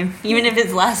from you, even if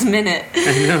it's last minute.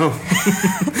 I know.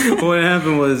 What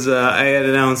happened was I had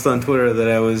announced on Twitter that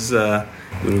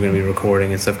we were going to be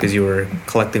recording and stuff because you were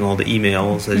collecting all the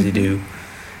emails, as you do.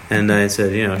 And I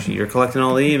said, you're collecting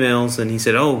all the emails. And he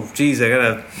said, oh, geez, I got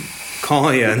to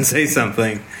call you and say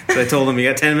something. So I told him, you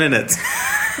got 10 minutes.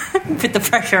 Put the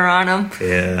pressure on him.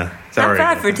 Yeah. Sorry.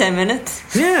 Not bad for 10 minutes.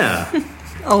 Yeah.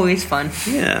 Always fun.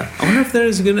 Yeah. I wonder if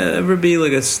there's going to ever be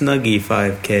like a Snuggie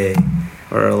 5K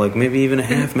or like maybe even a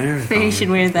half marathon. Maybe you should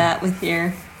wear that with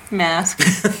your mask.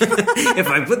 If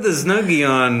I put the Snuggie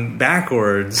on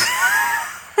backwards,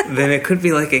 then it could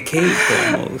be like a cape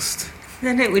almost.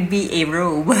 Then it would be a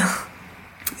robe.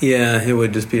 Yeah, it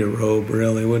would just be a robe,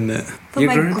 really, wouldn't it? But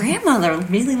my grandmother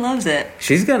really loves it.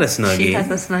 She's got a Snuggie. She has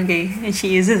a Snuggie, and she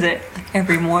uses it like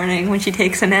every morning when she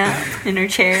takes a nap in her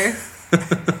chair.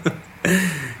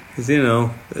 Because, you know,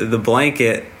 the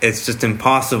blanket, it's just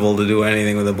impossible to do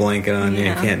anything with a blanket on you. You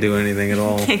Yeah. can't do anything at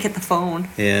all. You can't get the phone.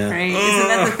 Yeah. Right? Isn't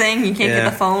that the thing? You can't get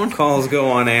the phone? Calls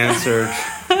go unanswered.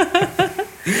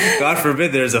 God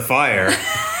forbid there's a fire.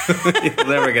 You'll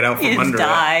never get out from You'd under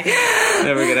die. it.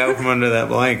 Never get out from under that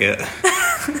blanket.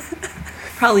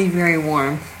 Probably very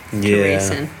warm to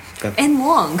race in. And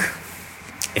long.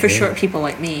 For Yeah. short people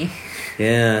like me.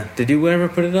 Yeah. Did you ever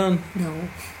put it on? No.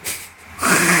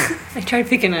 I tried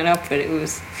picking it up, but it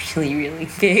was really, really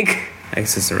big. I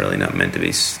guess it's really not meant to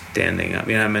be standing up.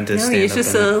 You're not meant to No, stand you're up.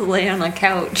 just in to it. lay on a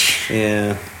couch,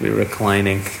 Yeah, we're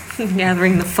reclining.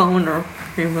 gathering the phone or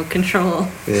remote control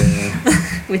Yeah.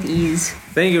 with ease.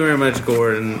 Thank you very much,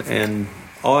 Gordon. And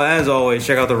as always,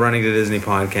 check out the Running to Disney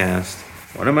podcast.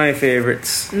 One of my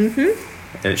favorites. Mm-hmm.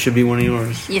 And it should be one of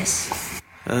yours. Yes.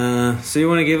 So you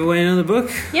want to give away another book?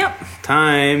 Yep.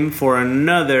 Time for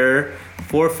another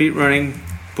 4 Feet Running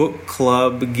Book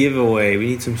Club giveaway. We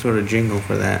need some sort of jingle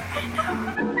for that.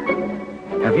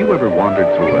 Have you ever wandered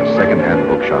through a second-hand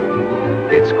bookshop?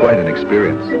 It's quite an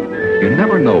experience. You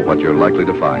never know what you're likely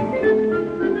to find.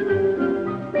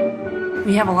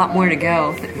 We have a lot more to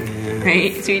go.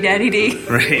 Right, Sweet Daddy D?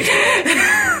 Right.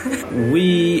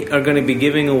 We are going to be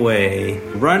giving away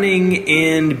Running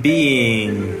and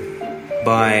Being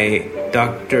by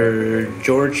Dr.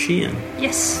 George Sheehan.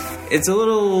 Yes. It's a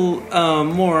little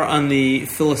more on the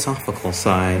philosophical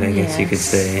side, I guess you could Yes.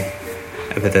 say.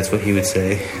 I bet that's what he would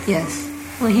say. Yes.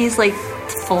 Well, he's like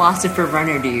philosopher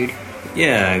runner dude.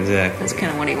 Yeah, exactly. That's kind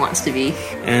of what he wants to be.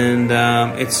 And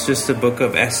it's just a book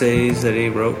of essays that he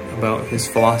wrote about his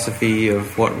philosophy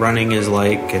of what running is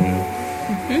like and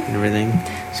everything.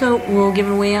 So we'll give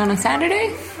it away on a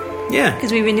Saturday? Yeah.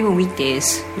 Because we've been doing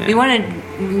weekdays. Yeah.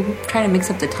 We try to mix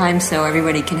up the time so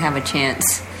everybody can have a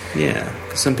chance. Yeah,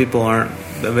 'cause some people aren't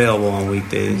available on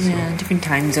weekdays. Yeah, different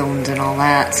time zones and all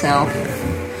that, so...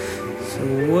 So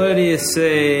what do you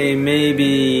say,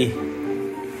 maybe...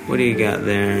 What do you got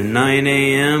there? 9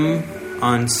 a.m.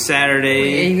 on Saturday?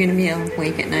 Wait, are you going to be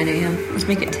awake at 9 a.m.? Let's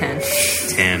make it 10.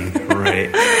 10,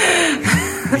 right.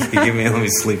 Let me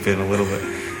sleep in a little bit.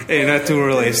 Hey, not too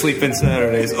early. I sleep in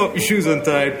Saturdays. Oh, your shoes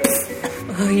untied.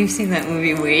 Oh, you've seen that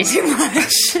movie way too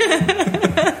much.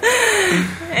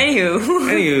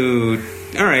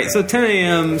 Anywho. All right, so 10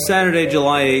 a.m. Saturday,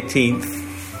 July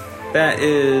 18th.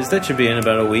 That should be in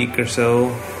about a week or so.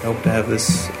 I hope to have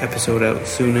this episode out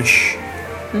soonish.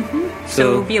 Mm-hmm. So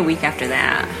it'll be a week after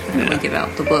that. And we give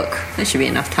out the book. That should be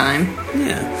enough time.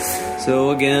 Yeah.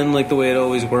 So again, like the way it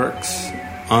always works,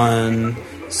 on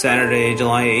Saturday,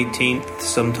 July 18th,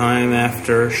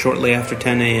 shortly after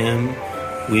 10 a.m.,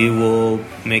 we will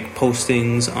make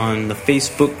postings on the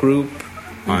Facebook group,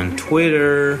 on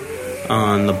Twitter,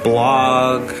 on the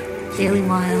blog, Daily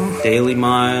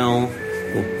Mile.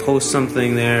 We'll post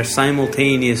something there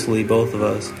simultaneously, both of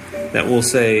us, that will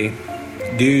say,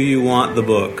 do you want the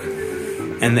book?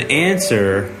 And the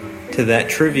answer to that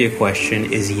trivia question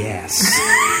is yes.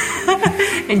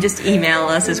 And just email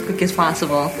us as quick as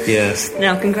possible. Yes.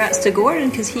 Now, congrats to Gordon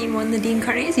because he won the Dean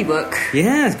Carnegie book.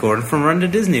 Yes, Gordon from Run to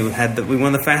Disney. We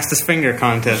won the fastest finger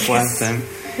contest last time.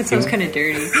 That sounds kind of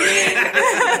dirty.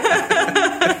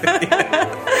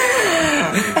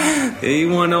 He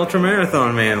won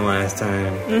Ultramarathon Man last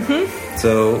time. Mm-hmm.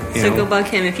 So go bug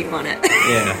him if you want it.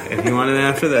 Yeah, if you want it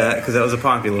after that, because that was a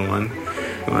popular one.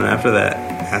 If you want it after that,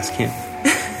 ask him.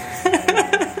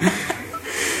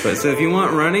 But so if you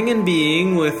want Running and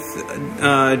Being with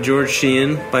George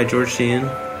Sheehan, by George Sheehan,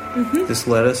 just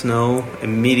let us know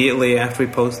immediately after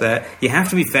we post that. You have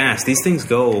to be fast. These things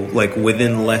go like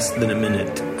within less than a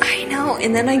minute. I know,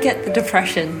 and then I get the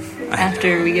depression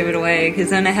after we give it away, because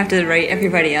then I have to write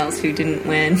everybody else who didn't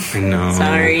win. I know.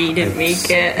 Sorry, you didn't make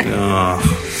it. Oh,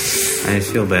 I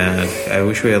just feel bad. I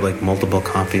wish we had like multiple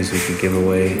copies we could give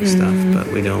away and stuff, but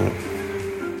we don't.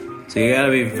 So you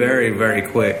gotta be very, very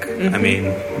quick. I mean,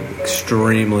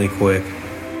 extremely quick.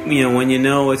 You know, when you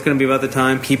know it's gonna be about the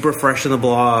time, keep refreshing the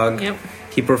blog. Yep.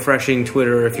 Keep refreshing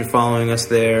Twitter if you're following us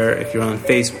there. If you're on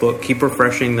Facebook, keep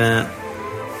refreshing that.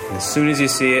 And as soon as you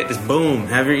see it, just boom,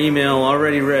 have your email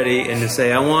already ready and just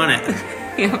say, I want it.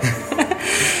 Yep.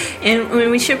 And when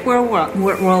we ship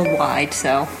worldwide,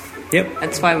 so... Yep.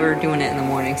 That's why we're doing it in the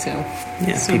morning, so...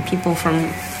 Yeah, some people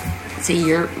from, say,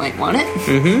 Europe might want it.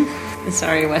 Mm-hmm.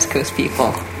 Sorry, West Coast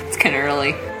people. It's kind of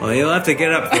early. Well, you'll have to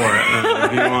get up for it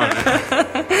if you want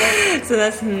it. So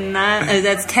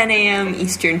that's 10 a.m.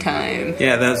 Eastern time.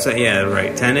 Yeah,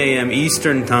 right. 10 a.m.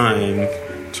 Eastern time.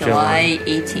 July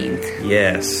 18th.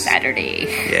 Yes. Saturday.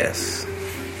 Yes.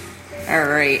 All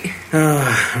right.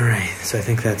 All right. So I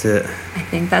think that's it. I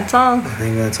think that's all. I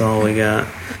think that's all we got.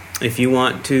 If you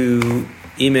want to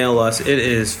email us. It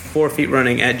is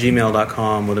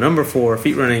 4feetrunning@gmail.com with the number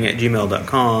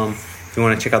 4feetrunning@gmail.com. If you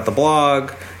want to check out the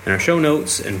blog and our show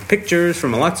notes and pictures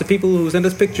from lots of people who send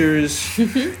us pictures,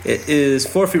 it is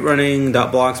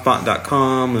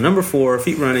 4feetrunning.blogspot.com, the number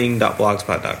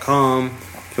 4feetrunning.blogspot.com.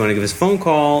 If you want to give us a phone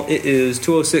call, it is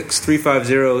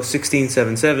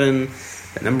 206-350-1677.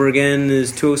 That number again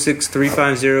is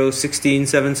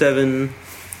 206-350-1677.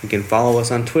 You can follow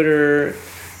us on Twitter.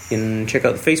 You can check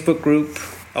out the Facebook group.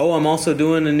 Oh, I'm also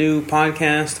doing a new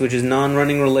podcast, which is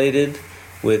non-running related,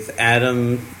 with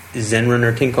Adam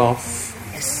Zenrunner Tinkoff.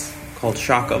 Yes. Called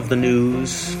Shock of the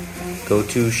News. Go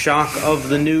to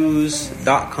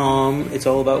shockofthenews.com. It's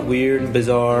all about weird,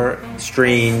 bizarre,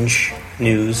 strange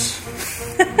news.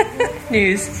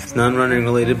 News. It's non-running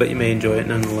related, but you may enjoy it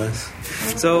nonetheless.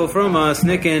 So from us,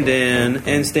 Nick and Dan,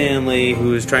 and Stanley,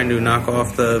 who is trying to knock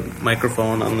off the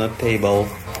microphone on the table,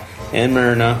 and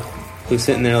Myrna, who's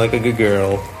sitting there like a good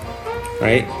girl.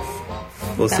 Right?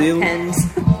 We'll see you. Pens.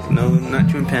 No, not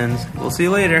chewing pens. We'll see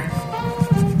you later.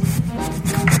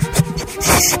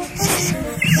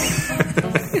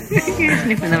 You're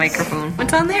sniffing the microphone.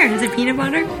 What's on there? Is it peanut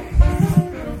butter?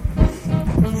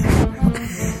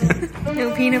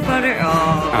 No peanut butter?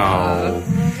 Oh.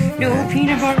 No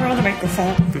peanut butter on the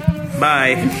microphone.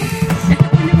 Bye. I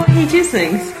wonder why he just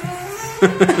sings.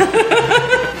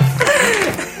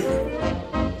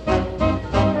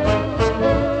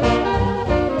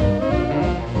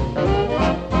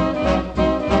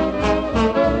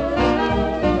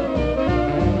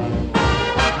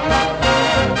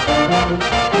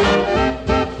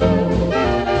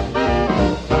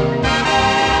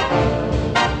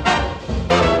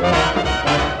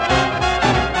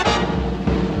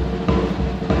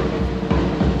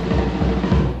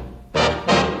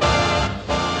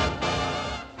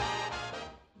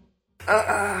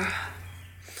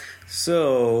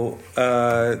 So,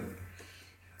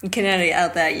 You can edit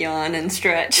out that yawn and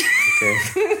stretch. Okay.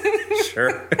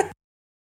 Sure.